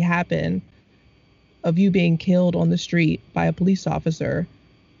easily happen, of you being killed on the street by a police officer,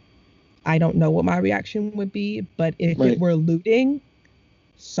 I don't know what my reaction would be, but if it were looting,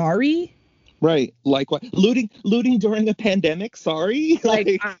 sorry. Right. Like what? Looting during a pandemic, sorry.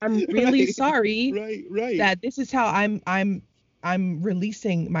 Like I'm really sorry. Right. That this is how I'm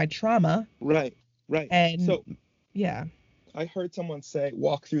releasing my trauma. Right. And so yeah. I heard someone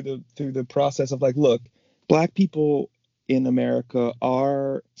walk through the process of like, look, Black people in America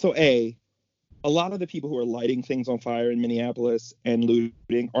are a lot of the people who are lighting things on fire in Minneapolis and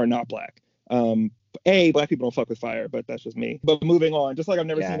looting are not Black. Black people don't fuck with fire, but that's just me. But moving on, just like I've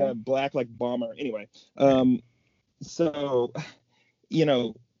never seen a Black like bomber. Anyway, so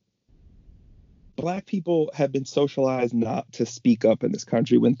Black people have been socialized not to speak up in this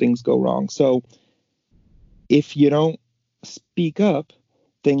country when things go wrong. So if you don't speak up,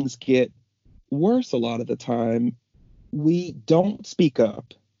 things get worse a lot of the time. We don't speak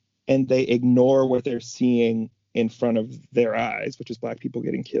up, and they ignore what they're seeing in front of their eyes, which is Black people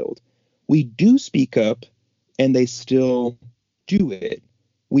getting killed. We do speak up, and they still do it.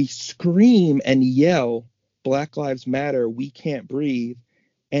 We scream and yell, Black Lives Matter, we can't breathe,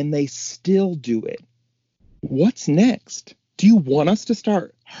 and they still do it. What's next? Do you want us to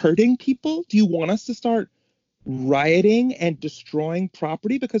start hurting people? Do you want us to start rioting and destroying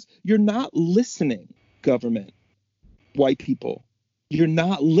property? Because you're not listening, government, white people. You're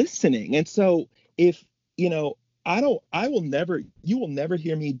not listening. And so if, you will never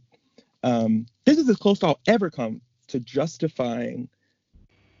hear me. This is as close to I'll ever come to justifying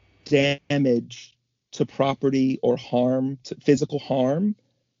damage to property or harm, to physical harm.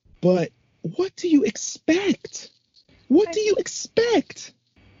 But what do you expect? What do you expect?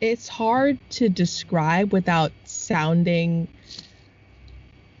 It's hard to describe without sounding,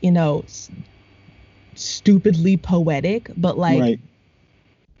 stupidly poetic, but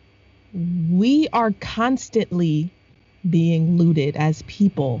we are constantly being looted as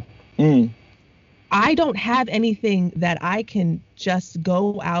people. I don't have anything that I can just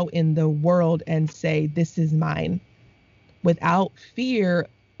go out in the world and say, this is mine, without fear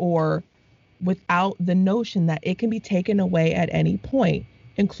or without the notion that it can be taken away at any point,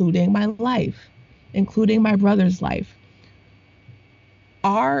 including my life, including my brother's life.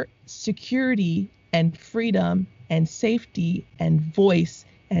 Our security and freedom and safety and voice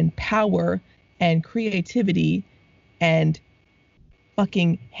and power and creativity and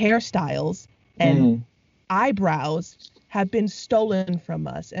fucking hairstyles and eyebrows have been stolen from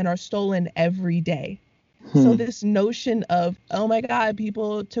us and are stolen every day. So this notion of, oh my God,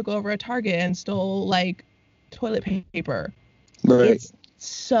 people took over a Target and stole like toilet paper. Right. It's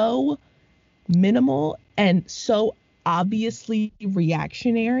so minimal and so obviously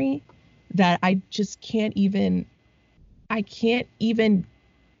reactionary that I just can't even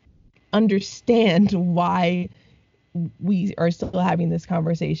understand why we are still having this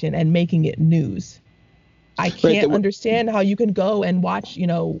conversation and making it news. I can't understand how you can go and watch,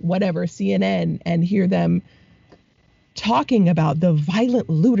 whatever, CNN and hear them talking about the violent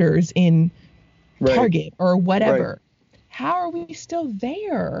looters in Target or whatever. Right. How are we still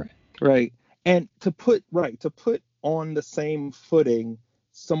there? Right. And to put on the same footing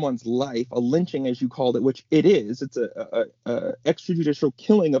someone's life, a lynching as you called it, which it is. It's a extrajudicial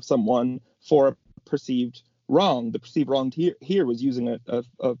killing of someone for a perceived wrong. The perceived wrong here was using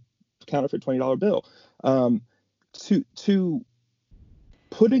a counterfeit $20 bill. To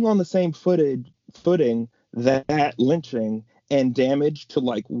putting on the same footing that lynching and damage to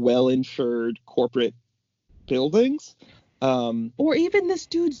like well-insured corporate buildings. Or even this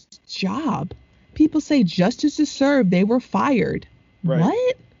dude's job. People say justice is served. They were fired. Right.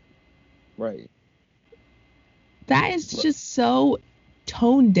 What? Right. That is just so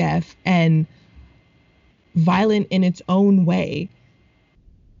tone deaf and violent in its own way.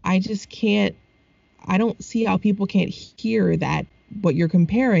 I just can't. I don't see how people can't hear that what you're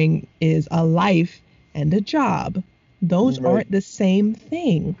comparing is a life and a job. Those aren't the same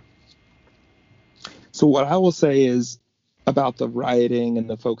thing. So what I will say is about the rioting and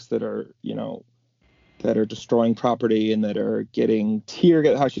the folks that are, that are destroying property and that are getting tear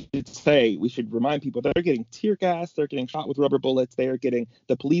gas. I should say, we should remind people that they're getting tear gas. They're getting shot with rubber bullets. The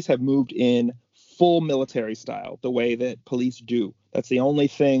police have moved in full military style, the way that police do. That's the only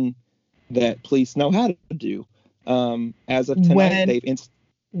thing that police know how to do. As of tonight,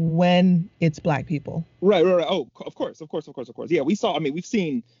 when it's black people. Right. Oh, of course. Yeah, we've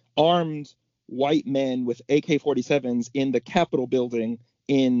seen armed white men with AK-47s in the Capitol building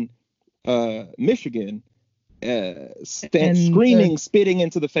in Michigan, screaming, spitting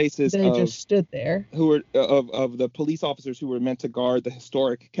into the faces they just stood there, who were of the police officers who were meant to guard the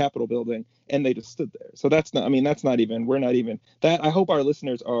historic Capitol building, and they just stood there. So we're not even that. I hope our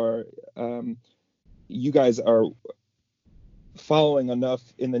listeners are, you guys are following enough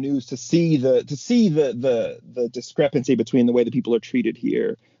in the news to see the discrepancy between the way that people are treated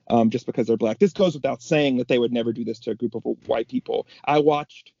here, just because they're black. This goes without saying that they would never do this to a group of white people. I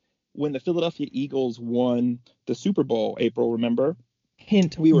watched when the Philadelphia Eagles won the Super Bowl. April, remember?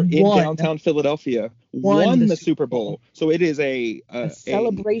 We were in downtown Philadelphia, won the Super Bowl. So it is a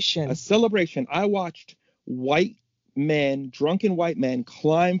celebration. A celebration. I watched drunken white men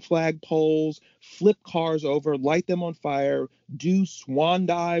climb flagpoles, flip cars over, light them on fire, do swan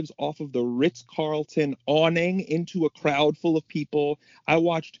dives off of the Ritz-Carlton awning into a crowd full of people. I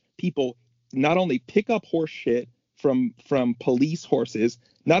watched people not only pick up horse shit from police horses,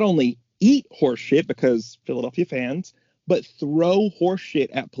 not only eat horse shit because Philadelphia fans, but throw horse shit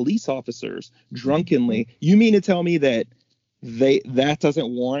at police officers drunkenly. You mean to tell me that that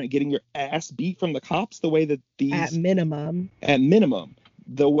doesn't warrant getting your ass beat from the cops the way that these at minimum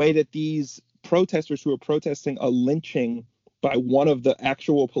the way that these protesters who are protesting a lynching by one of the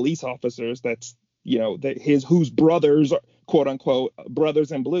actual police officers, that's whose brothers, quote unquote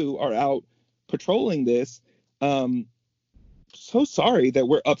brothers in blue, are out patrolling this. So sorry that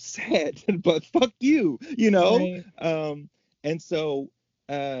we're upset, but fuck you, right. And so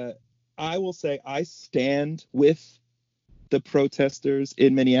I will say I stand with the protesters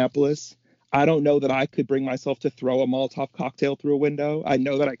in Minneapolis. I don't know that I could bring myself to throw a Molotov cocktail through a window. I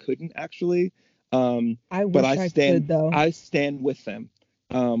know that I couldn't actually. I stand with them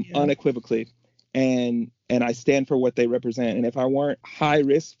unequivocally, and I stand for what they represent. And if I weren't high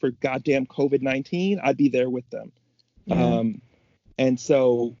risk for goddamn COVID-19, I'd be there with them. Yeah. And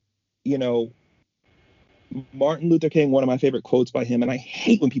so, Martin Luther King, one of my favorite quotes by him, and I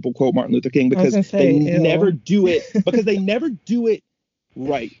hate when people quote Martin Luther King because they never do it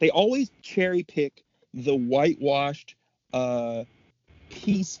right. They always cherry pick the whitewashed,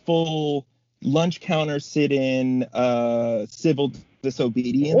 peaceful lunch counter sit-in, civil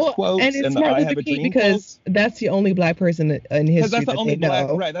disobedience quotes, and it's Martin Luther King because that's the only black person in history that's the only black,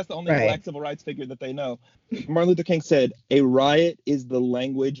 right? That's the only black civil rights figure that they know. Martin Luther King said, "A riot is the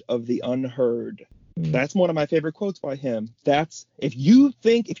language of the unheard." That's one of my favorite quotes by him. That's if you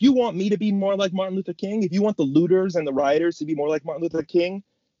want me to be more like Martin Luther King, if you want the looters and the rioters to be more like Martin Luther King,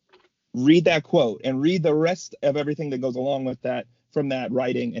 read that quote and read the rest of everything that goes along with that from that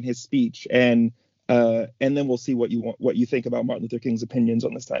writing and his speech, and then we'll see what you think about Martin Luther King's opinions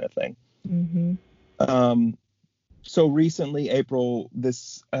on this kind of thing. Mm-hmm. So recently, April,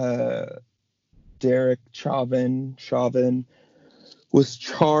 this Derek Chauvin was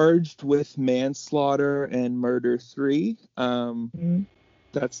charged with manslaughter and murder 3.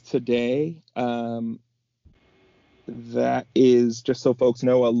 That's today. That is, just so folks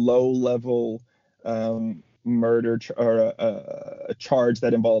know, a low-level murder or a charge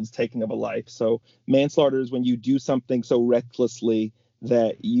that involves taking of a life. So manslaughter is when you do something so recklessly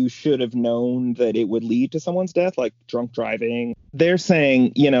that you should have known that it would lead to someone's death, like drunk driving. They're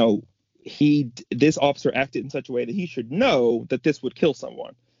saying, this officer acted in such a way that he should know that this would kill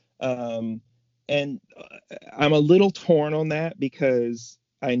someone. And I'm a little torn on that because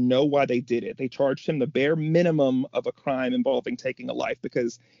I know why they did it. They charged him the bare minimum of a crime involving taking a life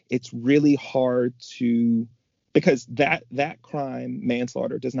because it's really hard to, because that crime,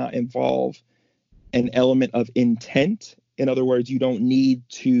 manslaughter, does not involve an element of intent. In other words,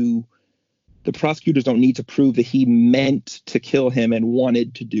 the prosecutors don't need to prove that he meant to kill him and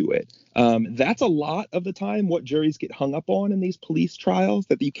wanted to do it. That's a lot of the time what juries get hung up on in these police trials,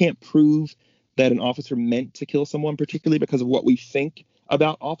 that you can't prove that an officer meant to kill someone, particularly because of what we think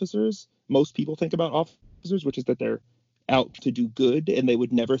about officers. Most people think about officers, which is that they're out to do good and they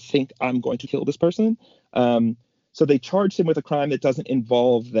would never think, I'm going to kill this person. So they charged him with a crime that doesn't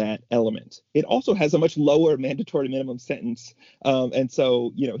involve that element. It also has a much lower mandatory minimum sentence. And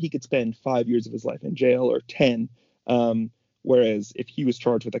so, he could spend 5 years of his life in jail or 10. Whereas if he was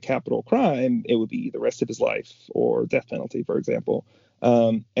charged with a capital crime, it would be the rest of his life or death penalty, for example.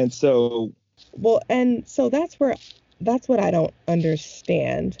 And so that's what I don't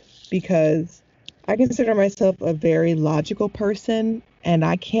understand, because I consider myself a very logical person and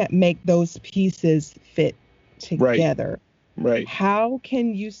I can't make those pieces fit together. Right. How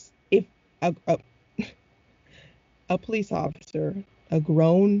can you, if a police officer, a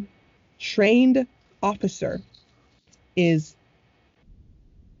grown, trained officer, is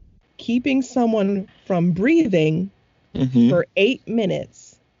keeping someone from breathing for 8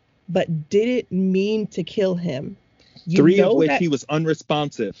 minutes, but didn't mean to kill him. 3 of which he was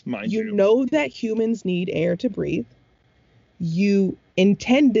unresponsive, mind you. You know that humans need air to breathe. You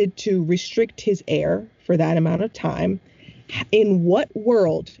intended to restrict his air for that amount of time. In what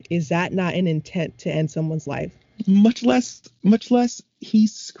world is that not an intent to end someone's life? Much less he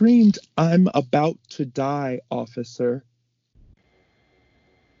screamed, "I'm about to die, officer."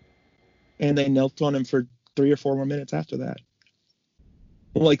 And they knelt on him for 3 or 4 more minutes after that.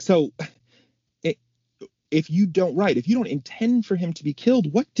 If you don't intend for him to be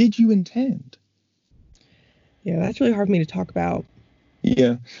killed, what did you intend? Yeah, that's really hard for me to talk about.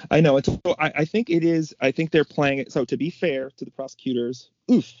 Yeah, I know. I think it is. I think they're playing it. So to be fair to the prosecutors,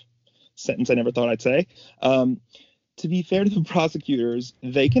 sentence I never thought I'd say. To be fair to the prosecutors,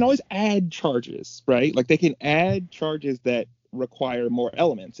 they can always add charges, right? Like they can add charges that require more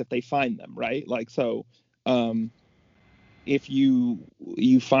elements if they find them, right? If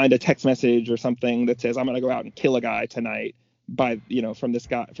you find a text message or something that says, "I'm going to go out and kill a guy tonight," from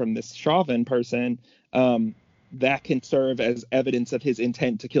this Chauvin person, that can serve as evidence of his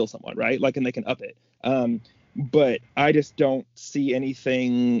intent to kill someone, right? And they can up it. But I just don't see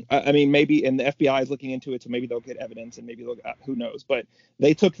anything. I mean, maybe, and the FBI is looking into it, so maybe they'll get evidence, and maybe who knows? But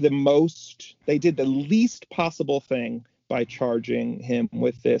they did the least possible thing by charging him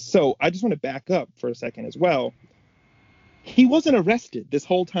with this. So I just want to back up for a second as well. He wasn't arrested this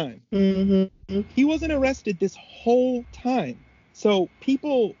whole time. Mm-hmm. He wasn't arrested this whole time. So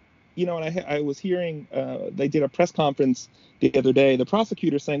people, and I was hearing they did a press conference the other day, the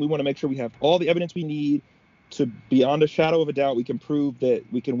prosecutor saying, we want to make sure we have all the evidence we need to, beyond a shadow of a doubt, we can prove that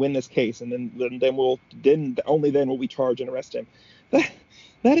we can win this case, and then only then will we charge and arrest him.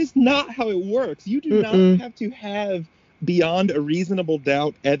 That is not how it works. You do not have to have beyond a reasonable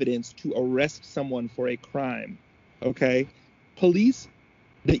doubt evidence to arrest someone for a crime. Okay, police,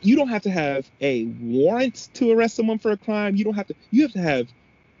 that you don't have to have a warrant to arrest someone for a crime. You have to have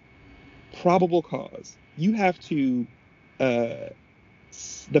probable cause. You have to,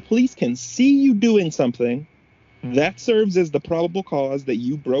 the police can see you doing something that serves as the probable cause that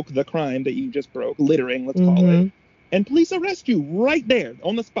you broke the crime that you just broke, littering, let's call it. And police arrest you right there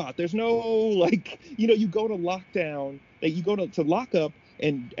on the spot. There's no you go to lockdown, you go to lock up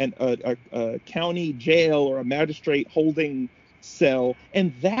and a county jail or a magistrate holding cell,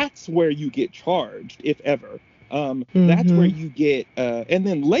 and that's where you get charged, if ever. That's where you get, and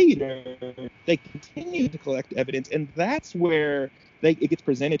then later they continue to collect evidence, and that's where it gets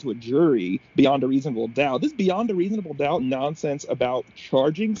presented to a jury beyond a reasonable doubt. This beyond a reasonable doubt nonsense about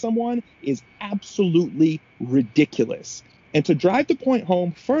charging someone is absolutely ridiculous. And to drive the point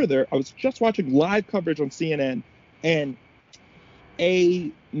home further, I was just watching live coverage on CNN, and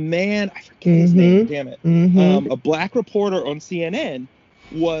a man, I forget his name, damn it, a black reporter on CNN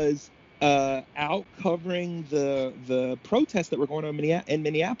was out covering the protests that were going on in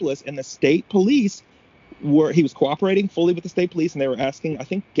Minneapolis, and the state police he was cooperating fully with the state police, and they were asking, I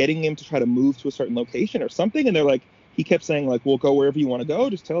think, getting him to try to move to a certain location or something, and they're like, he kept saying, we'll go wherever you want to go,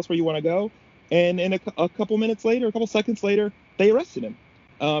 just tell us where you want to go. And a couple seconds later, they arrested him,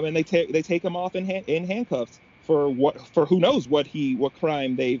 and they take him off in handcuffs for who knows what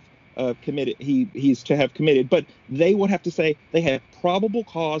crime they've committed. He's to have committed, but they would have to say they had probable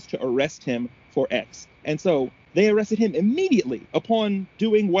cause to arrest him for X. And so They arrested him immediately upon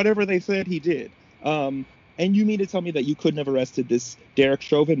doing whatever they said he did. And you mean to tell me that you couldn't have arrested this Derek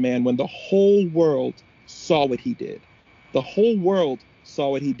Chauvin man when the whole world saw what he did? The whole world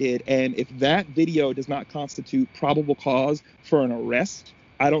saw what he did. And if that video does not constitute probable cause for an arrest,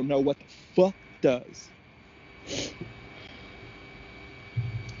 I don't know what the fuck does.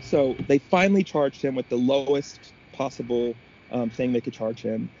 So they finally charged him with the lowest possible thing they could charge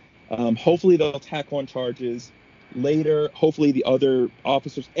him. Hopefully they'll tack on charges later. Hopefully the other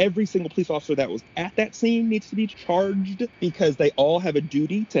officers, every single police officer that was at that scene needs to be charged, because they all have a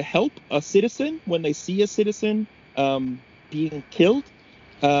duty to help a citizen when they see a citizen being killed.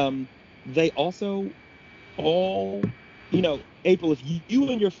 They also all, April, if you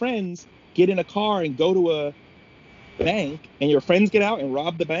and your friends get in a car and go to a bank and your friends get out and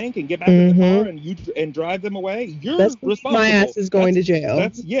rob the bank and get back in the car and drive them away, you're responsible. My ass is going to jail.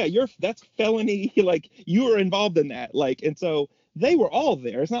 That's felony. Like, you were involved in that. Like, and so they were all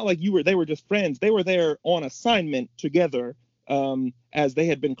there. It's not like they were just friends. They were there on assignment together, as they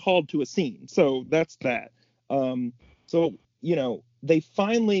had been called to a scene. So that's that. So, they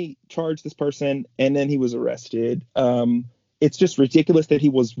finally charged this person, and then he was arrested. It's just ridiculous that he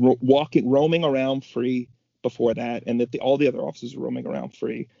was roaming around free before that, and that all the other officers were roaming around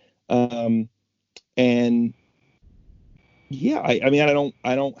free. And yeah, I mean,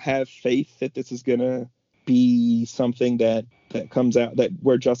 I don't have faith that this is gonna be something that comes out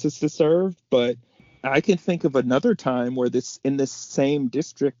where justice is served. But I can think of another time where in this same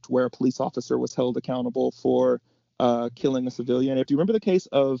district where a police officer was held accountable for killing a civilian. If you remember the case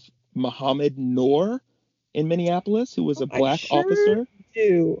of Muhammad Noor in Minneapolis, who was a black officer.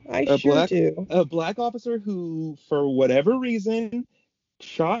 A black officer who, for whatever reason,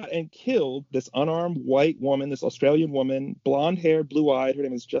 shot and killed this unarmed white woman, this Australian woman, blonde hair, blue eyed. Her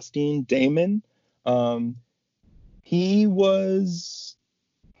name is Justine Damon. He was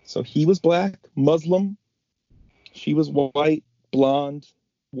black, Muslim. She was white, blonde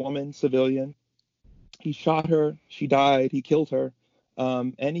woman, civilian. He shot her. She died. He killed her.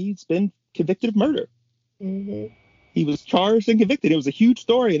 And he's been convicted of murder. Mm-hmm. He was charged and convicted. It was a huge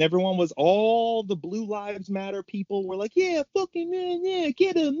story, and all the Blue Lives Matter people were like, yeah, fucking man, yeah,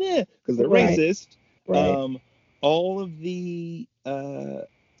 get him there, because they're racist. Right. All of the,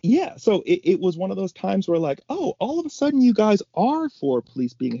 so it was one of those times where, like, oh, all of a sudden you guys are for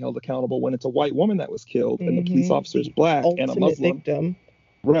police being held accountable when it's a white woman that was killed, and the police officer is black and a Muslim victim.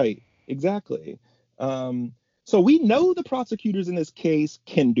 Right, exactly. So we know the prosecutors in this case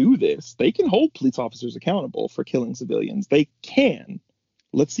can do this. They can hold police officers accountable for killing civilians. They can.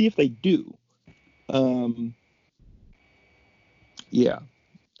 Let's see if they do.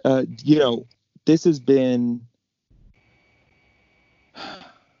 This has been,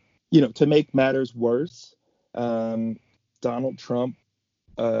 to make matters worse, Donald Trump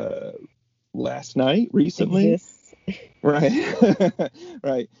recently, right,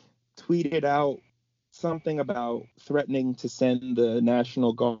 tweeted out something about threatening to send the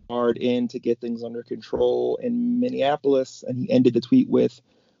National Guard in to get things under control in Minneapolis. And he ended the tweet with,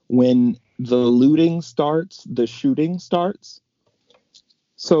 when the looting starts, the shooting starts.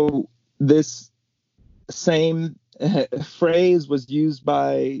 So this same phrase was used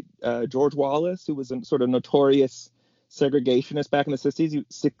by George Wallace, who was a sort of notorious segregationist back in the 60s.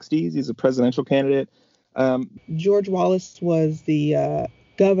 He's a presidential candidate. George Wallace was the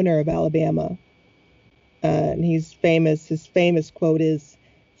governor of Alabama. And he's famous. His famous quote is,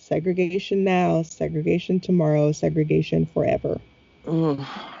 "Segregation now, segregation tomorrow, segregation forever."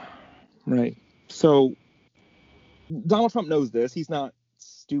 Right. So Donald Trump knows this. He's not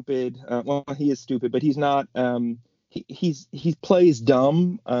stupid. Well, he is stupid, but he's not. He plays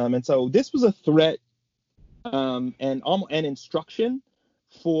dumb. And so this was a threat and instruction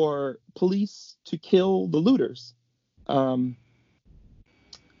for police to kill the looters.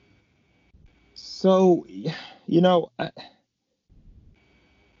 So,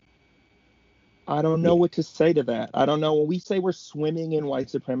 I don't know what to say to that. I don't know. When we say we're swimming in white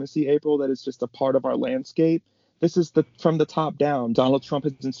supremacy, April, that is just a part of our landscape. This is from the top down. Donald Trump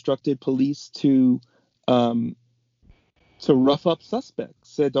has instructed police to rough up suspects.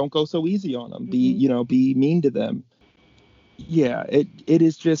 Said, don't go so easy on them. Be mean to them. Yeah, it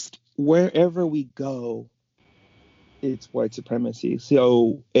is just wherever we go, it's white supremacy.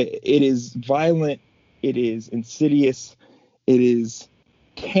 So it is violent. It is insidious. It is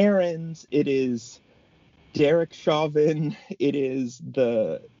Karens. It is Derek Chauvin. It is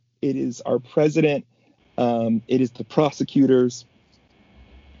our president. It is the prosecutors.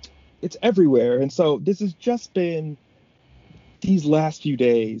 It's everywhere. And so this has just been these last few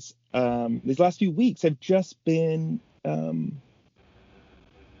days these last few weeks have just been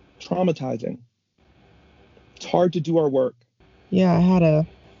traumatizing. It's hard to do our work. Yeah, I had a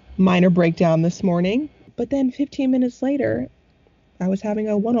minor breakdown this morning, but then 15 minutes later, I was having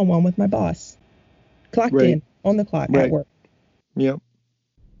a one-on-one with my boss. Clocked in on the clock at work. Yep.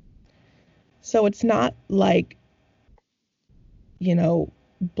 So it's not like,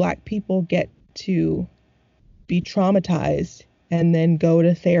 Black people get to be traumatized and then go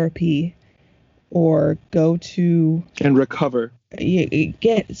to therapy or go to and recover,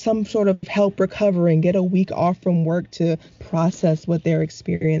 get some sort of help recovering, get a week off from work to process what they're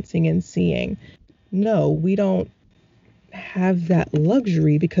experiencing and seeing. No, we don't have that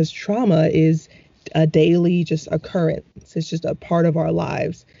luxury because trauma is a daily just occurrence. It's just a part of our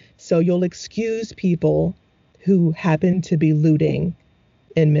lives. So you'll excuse people who happen to be looting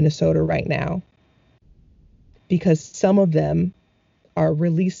in Minnesota right now because some of them are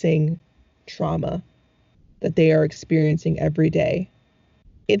releasing trauma that they are experiencing every day.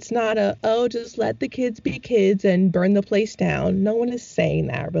 It's not just let the kids be kids and burn the place down. No one is saying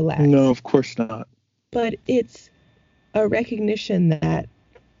that. Relax. No, of course not. But it's a recognition that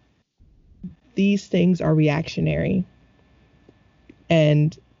these things are reactionary.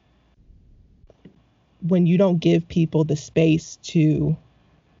 And when you don't give people the space to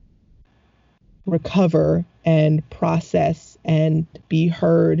recover and process and be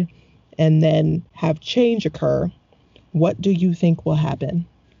heard and then have change occur, what do you think will happen?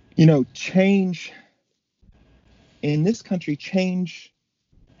 Change in this country, change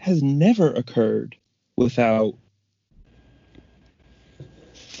has never occurred without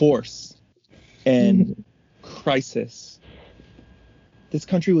force and crisis. This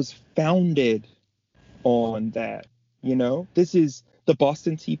country was founded on that. This is the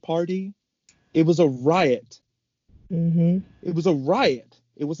Boston Tea Party. It was a riot. It was a riot.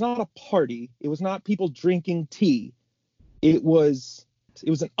 It was not a party. It was not people drinking tea. It was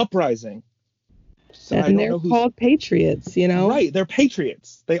an uprising. So and they're called patriots, Right, they're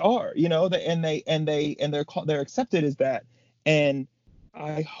patriots. They are, they're accepted as that. And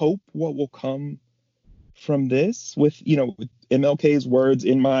I hope what will come from this, with with MLK's words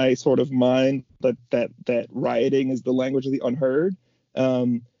in my sort of mind, that rioting is the language of the unheard.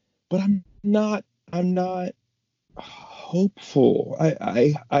 But I'm not hopeful.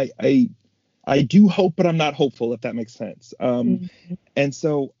 I do hope, but I'm not hopeful, if that makes sense. And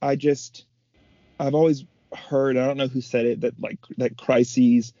so I've always heard, I don't know who said it, that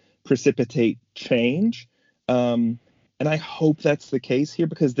crises precipitate change. And I hope that's the case here,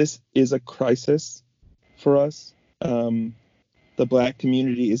 because this is a crisis for us. The Black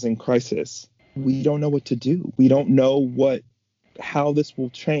community is in crisis. We don't know what to do. We don't know how this will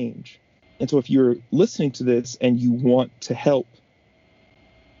change. And so if you're listening to this and you want to help,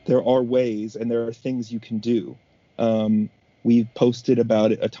 there are ways and there are things you can do. We've posted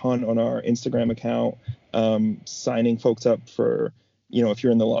about it a ton on our Instagram account, signing folks up for, if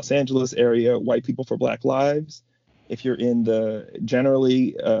you're in the Los Angeles area, White People for Black Lives. If you're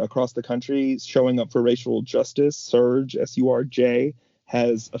generally across the country, showing up for racial justice, Surge, SURJ,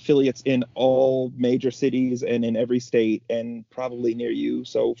 has affiliates in all major cities and in every state and probably near you.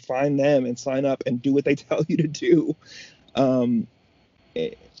 So find them and sign up and do what they tell you to do.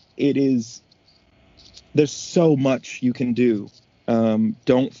 There's so much you can do.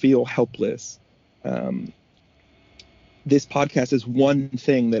 Don't feel helpless. This podcast is one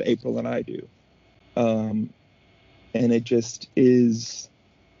thing that April and I do. And it just is,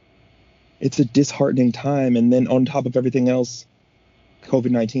 it's a disheartening time. And then on top of everything else,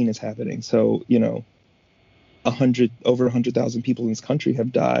 COVID-19 is happening. So, over 100,000 people in this country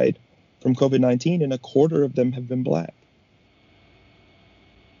have died from COVID-19, and a quarter of them have been Black.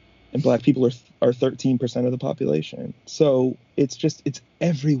 And Black people are 13% of the population. So it's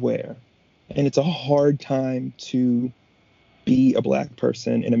everywhere. And it's a hard time to be a Black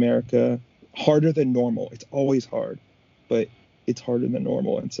person in America. Harder than normal. It's always hard, but it's harder than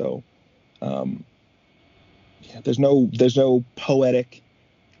normal. And so, there's no poetic,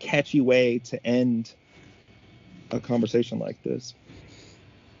 catchy way to end a conversation like this.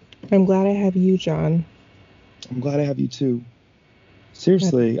 I'm glad I have you, John. I'm glad I have you too.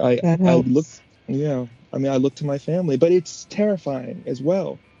 Seriously, I look to my family, but it's terrifying as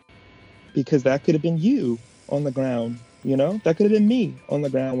well, because that could have been you on the ground. That could have been me on the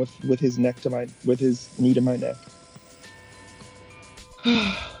ground with his knee to my neck.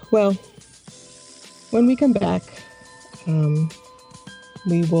 Well, when we come back,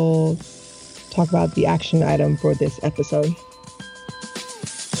 we will talk about the action item for this episode.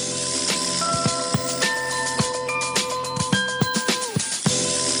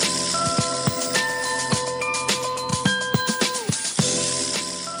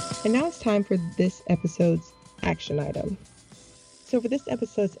 time for this episode's action item. So for this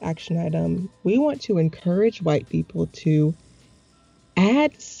episode's action item, we want to encourage white people to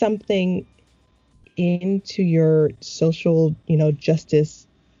add something into your social, justice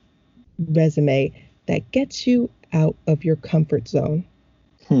resume that gets you out of your comfort zone.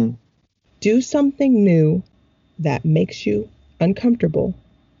 Do something new that makes you uncomfortable.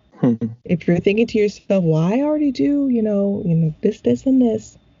 If you're thinking to yourself, well, I already do, this, and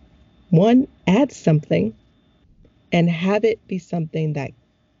this. One, add something and have it be something that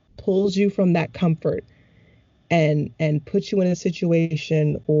pulls you from that comfort and puts you in a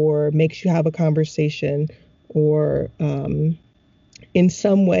situation or makes you have a conversation or in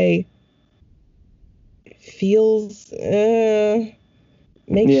some way feels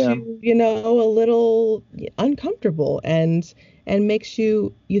makes you a little uncomfortable and makes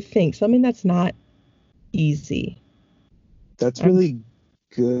you think something that's not easy. That's really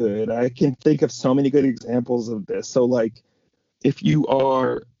good. I can think of so many good examples of this. So like if you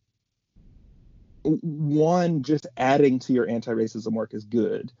are just adding to your anti-racism work is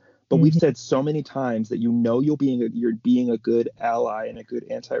good, but we've said so many times that you're being a good ally and a good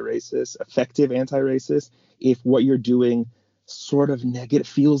effective anti-racist if what you're doing sort of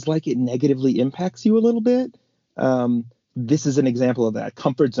feels like it negatively impacts you a little bit. This is an example of that.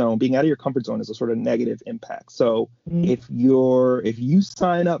 Comfort zone, being out of your comfort zone is a sort of negative impact. So if you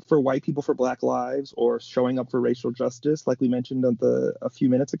sign up for White People for Black Lives or showing up for racial justice, like we mentioned a few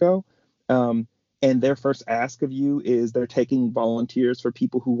minutes ago, and their first ask of you is they're taking volunteers for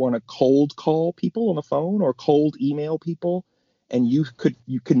people who want to cold call people on the phone or cold email people, and you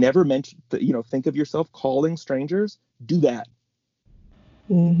could never mention think of yourself calling strangers, do that.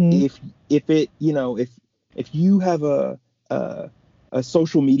 If you have a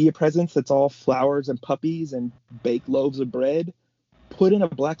social media presence that's all flowers and puppies and baked loaves of bread, put in a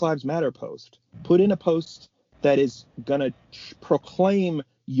Black Lives Matter post. Put in a post that is going to proclaim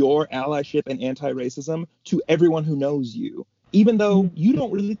your allyship and anti-racism to everyone who knows you, even though you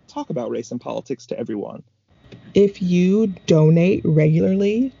don't really talk about race and politics to everyone. If you donate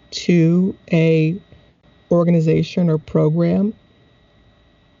regularly to a organization or program,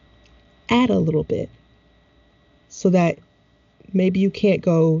 add a little bit so that maybe you can't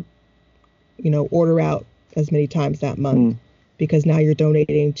go, order out as many times that month because now you're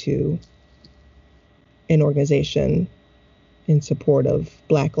donating to an organization in support of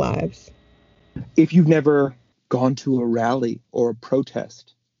Black lives. If you've never gone to a rally or a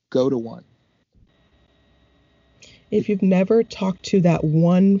protest, go to one. If you've never talked to that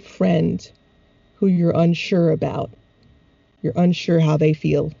one friend who you're unsure about, you're unsure how they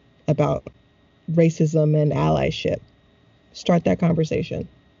feel about racism and allyship, start that conversation.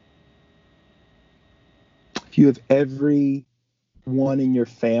 If you have everyone in your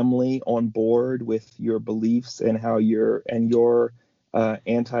family on board with your beliefs and how your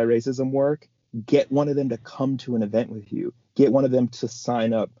anti-racism work, get one of them to come to an event with you. Get one of them to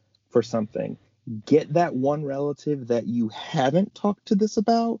sign up for something. Get that one relative that you haven't talked to this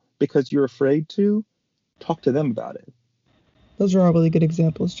about because you're afraid to, talk to them about it. Those are all really good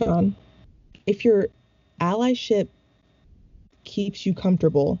examples, John. If your allyship keeps you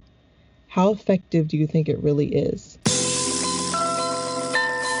comfortable, how effective do you think it really is?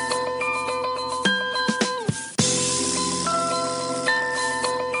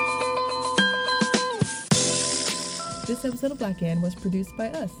 This episode of Black Ann was produced by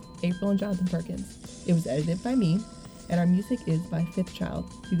us, April and Johnathan Perkins. It was edited by me, and our music is by Fifth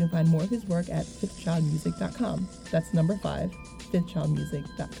Child. You can find more of his work at fifthchildmusic.com. That's number 5,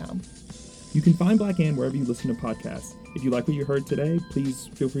 fifthchildmusic.com. You can find Black Ann wherever you listen to podcasts. If you like what you heard today, please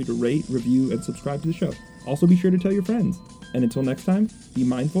feel free to rate, review, and subscribe to the show. Also, be sure to tell your friends. And until next time, be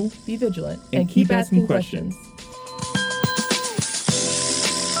mindful, be vigilant, and keep asking questions.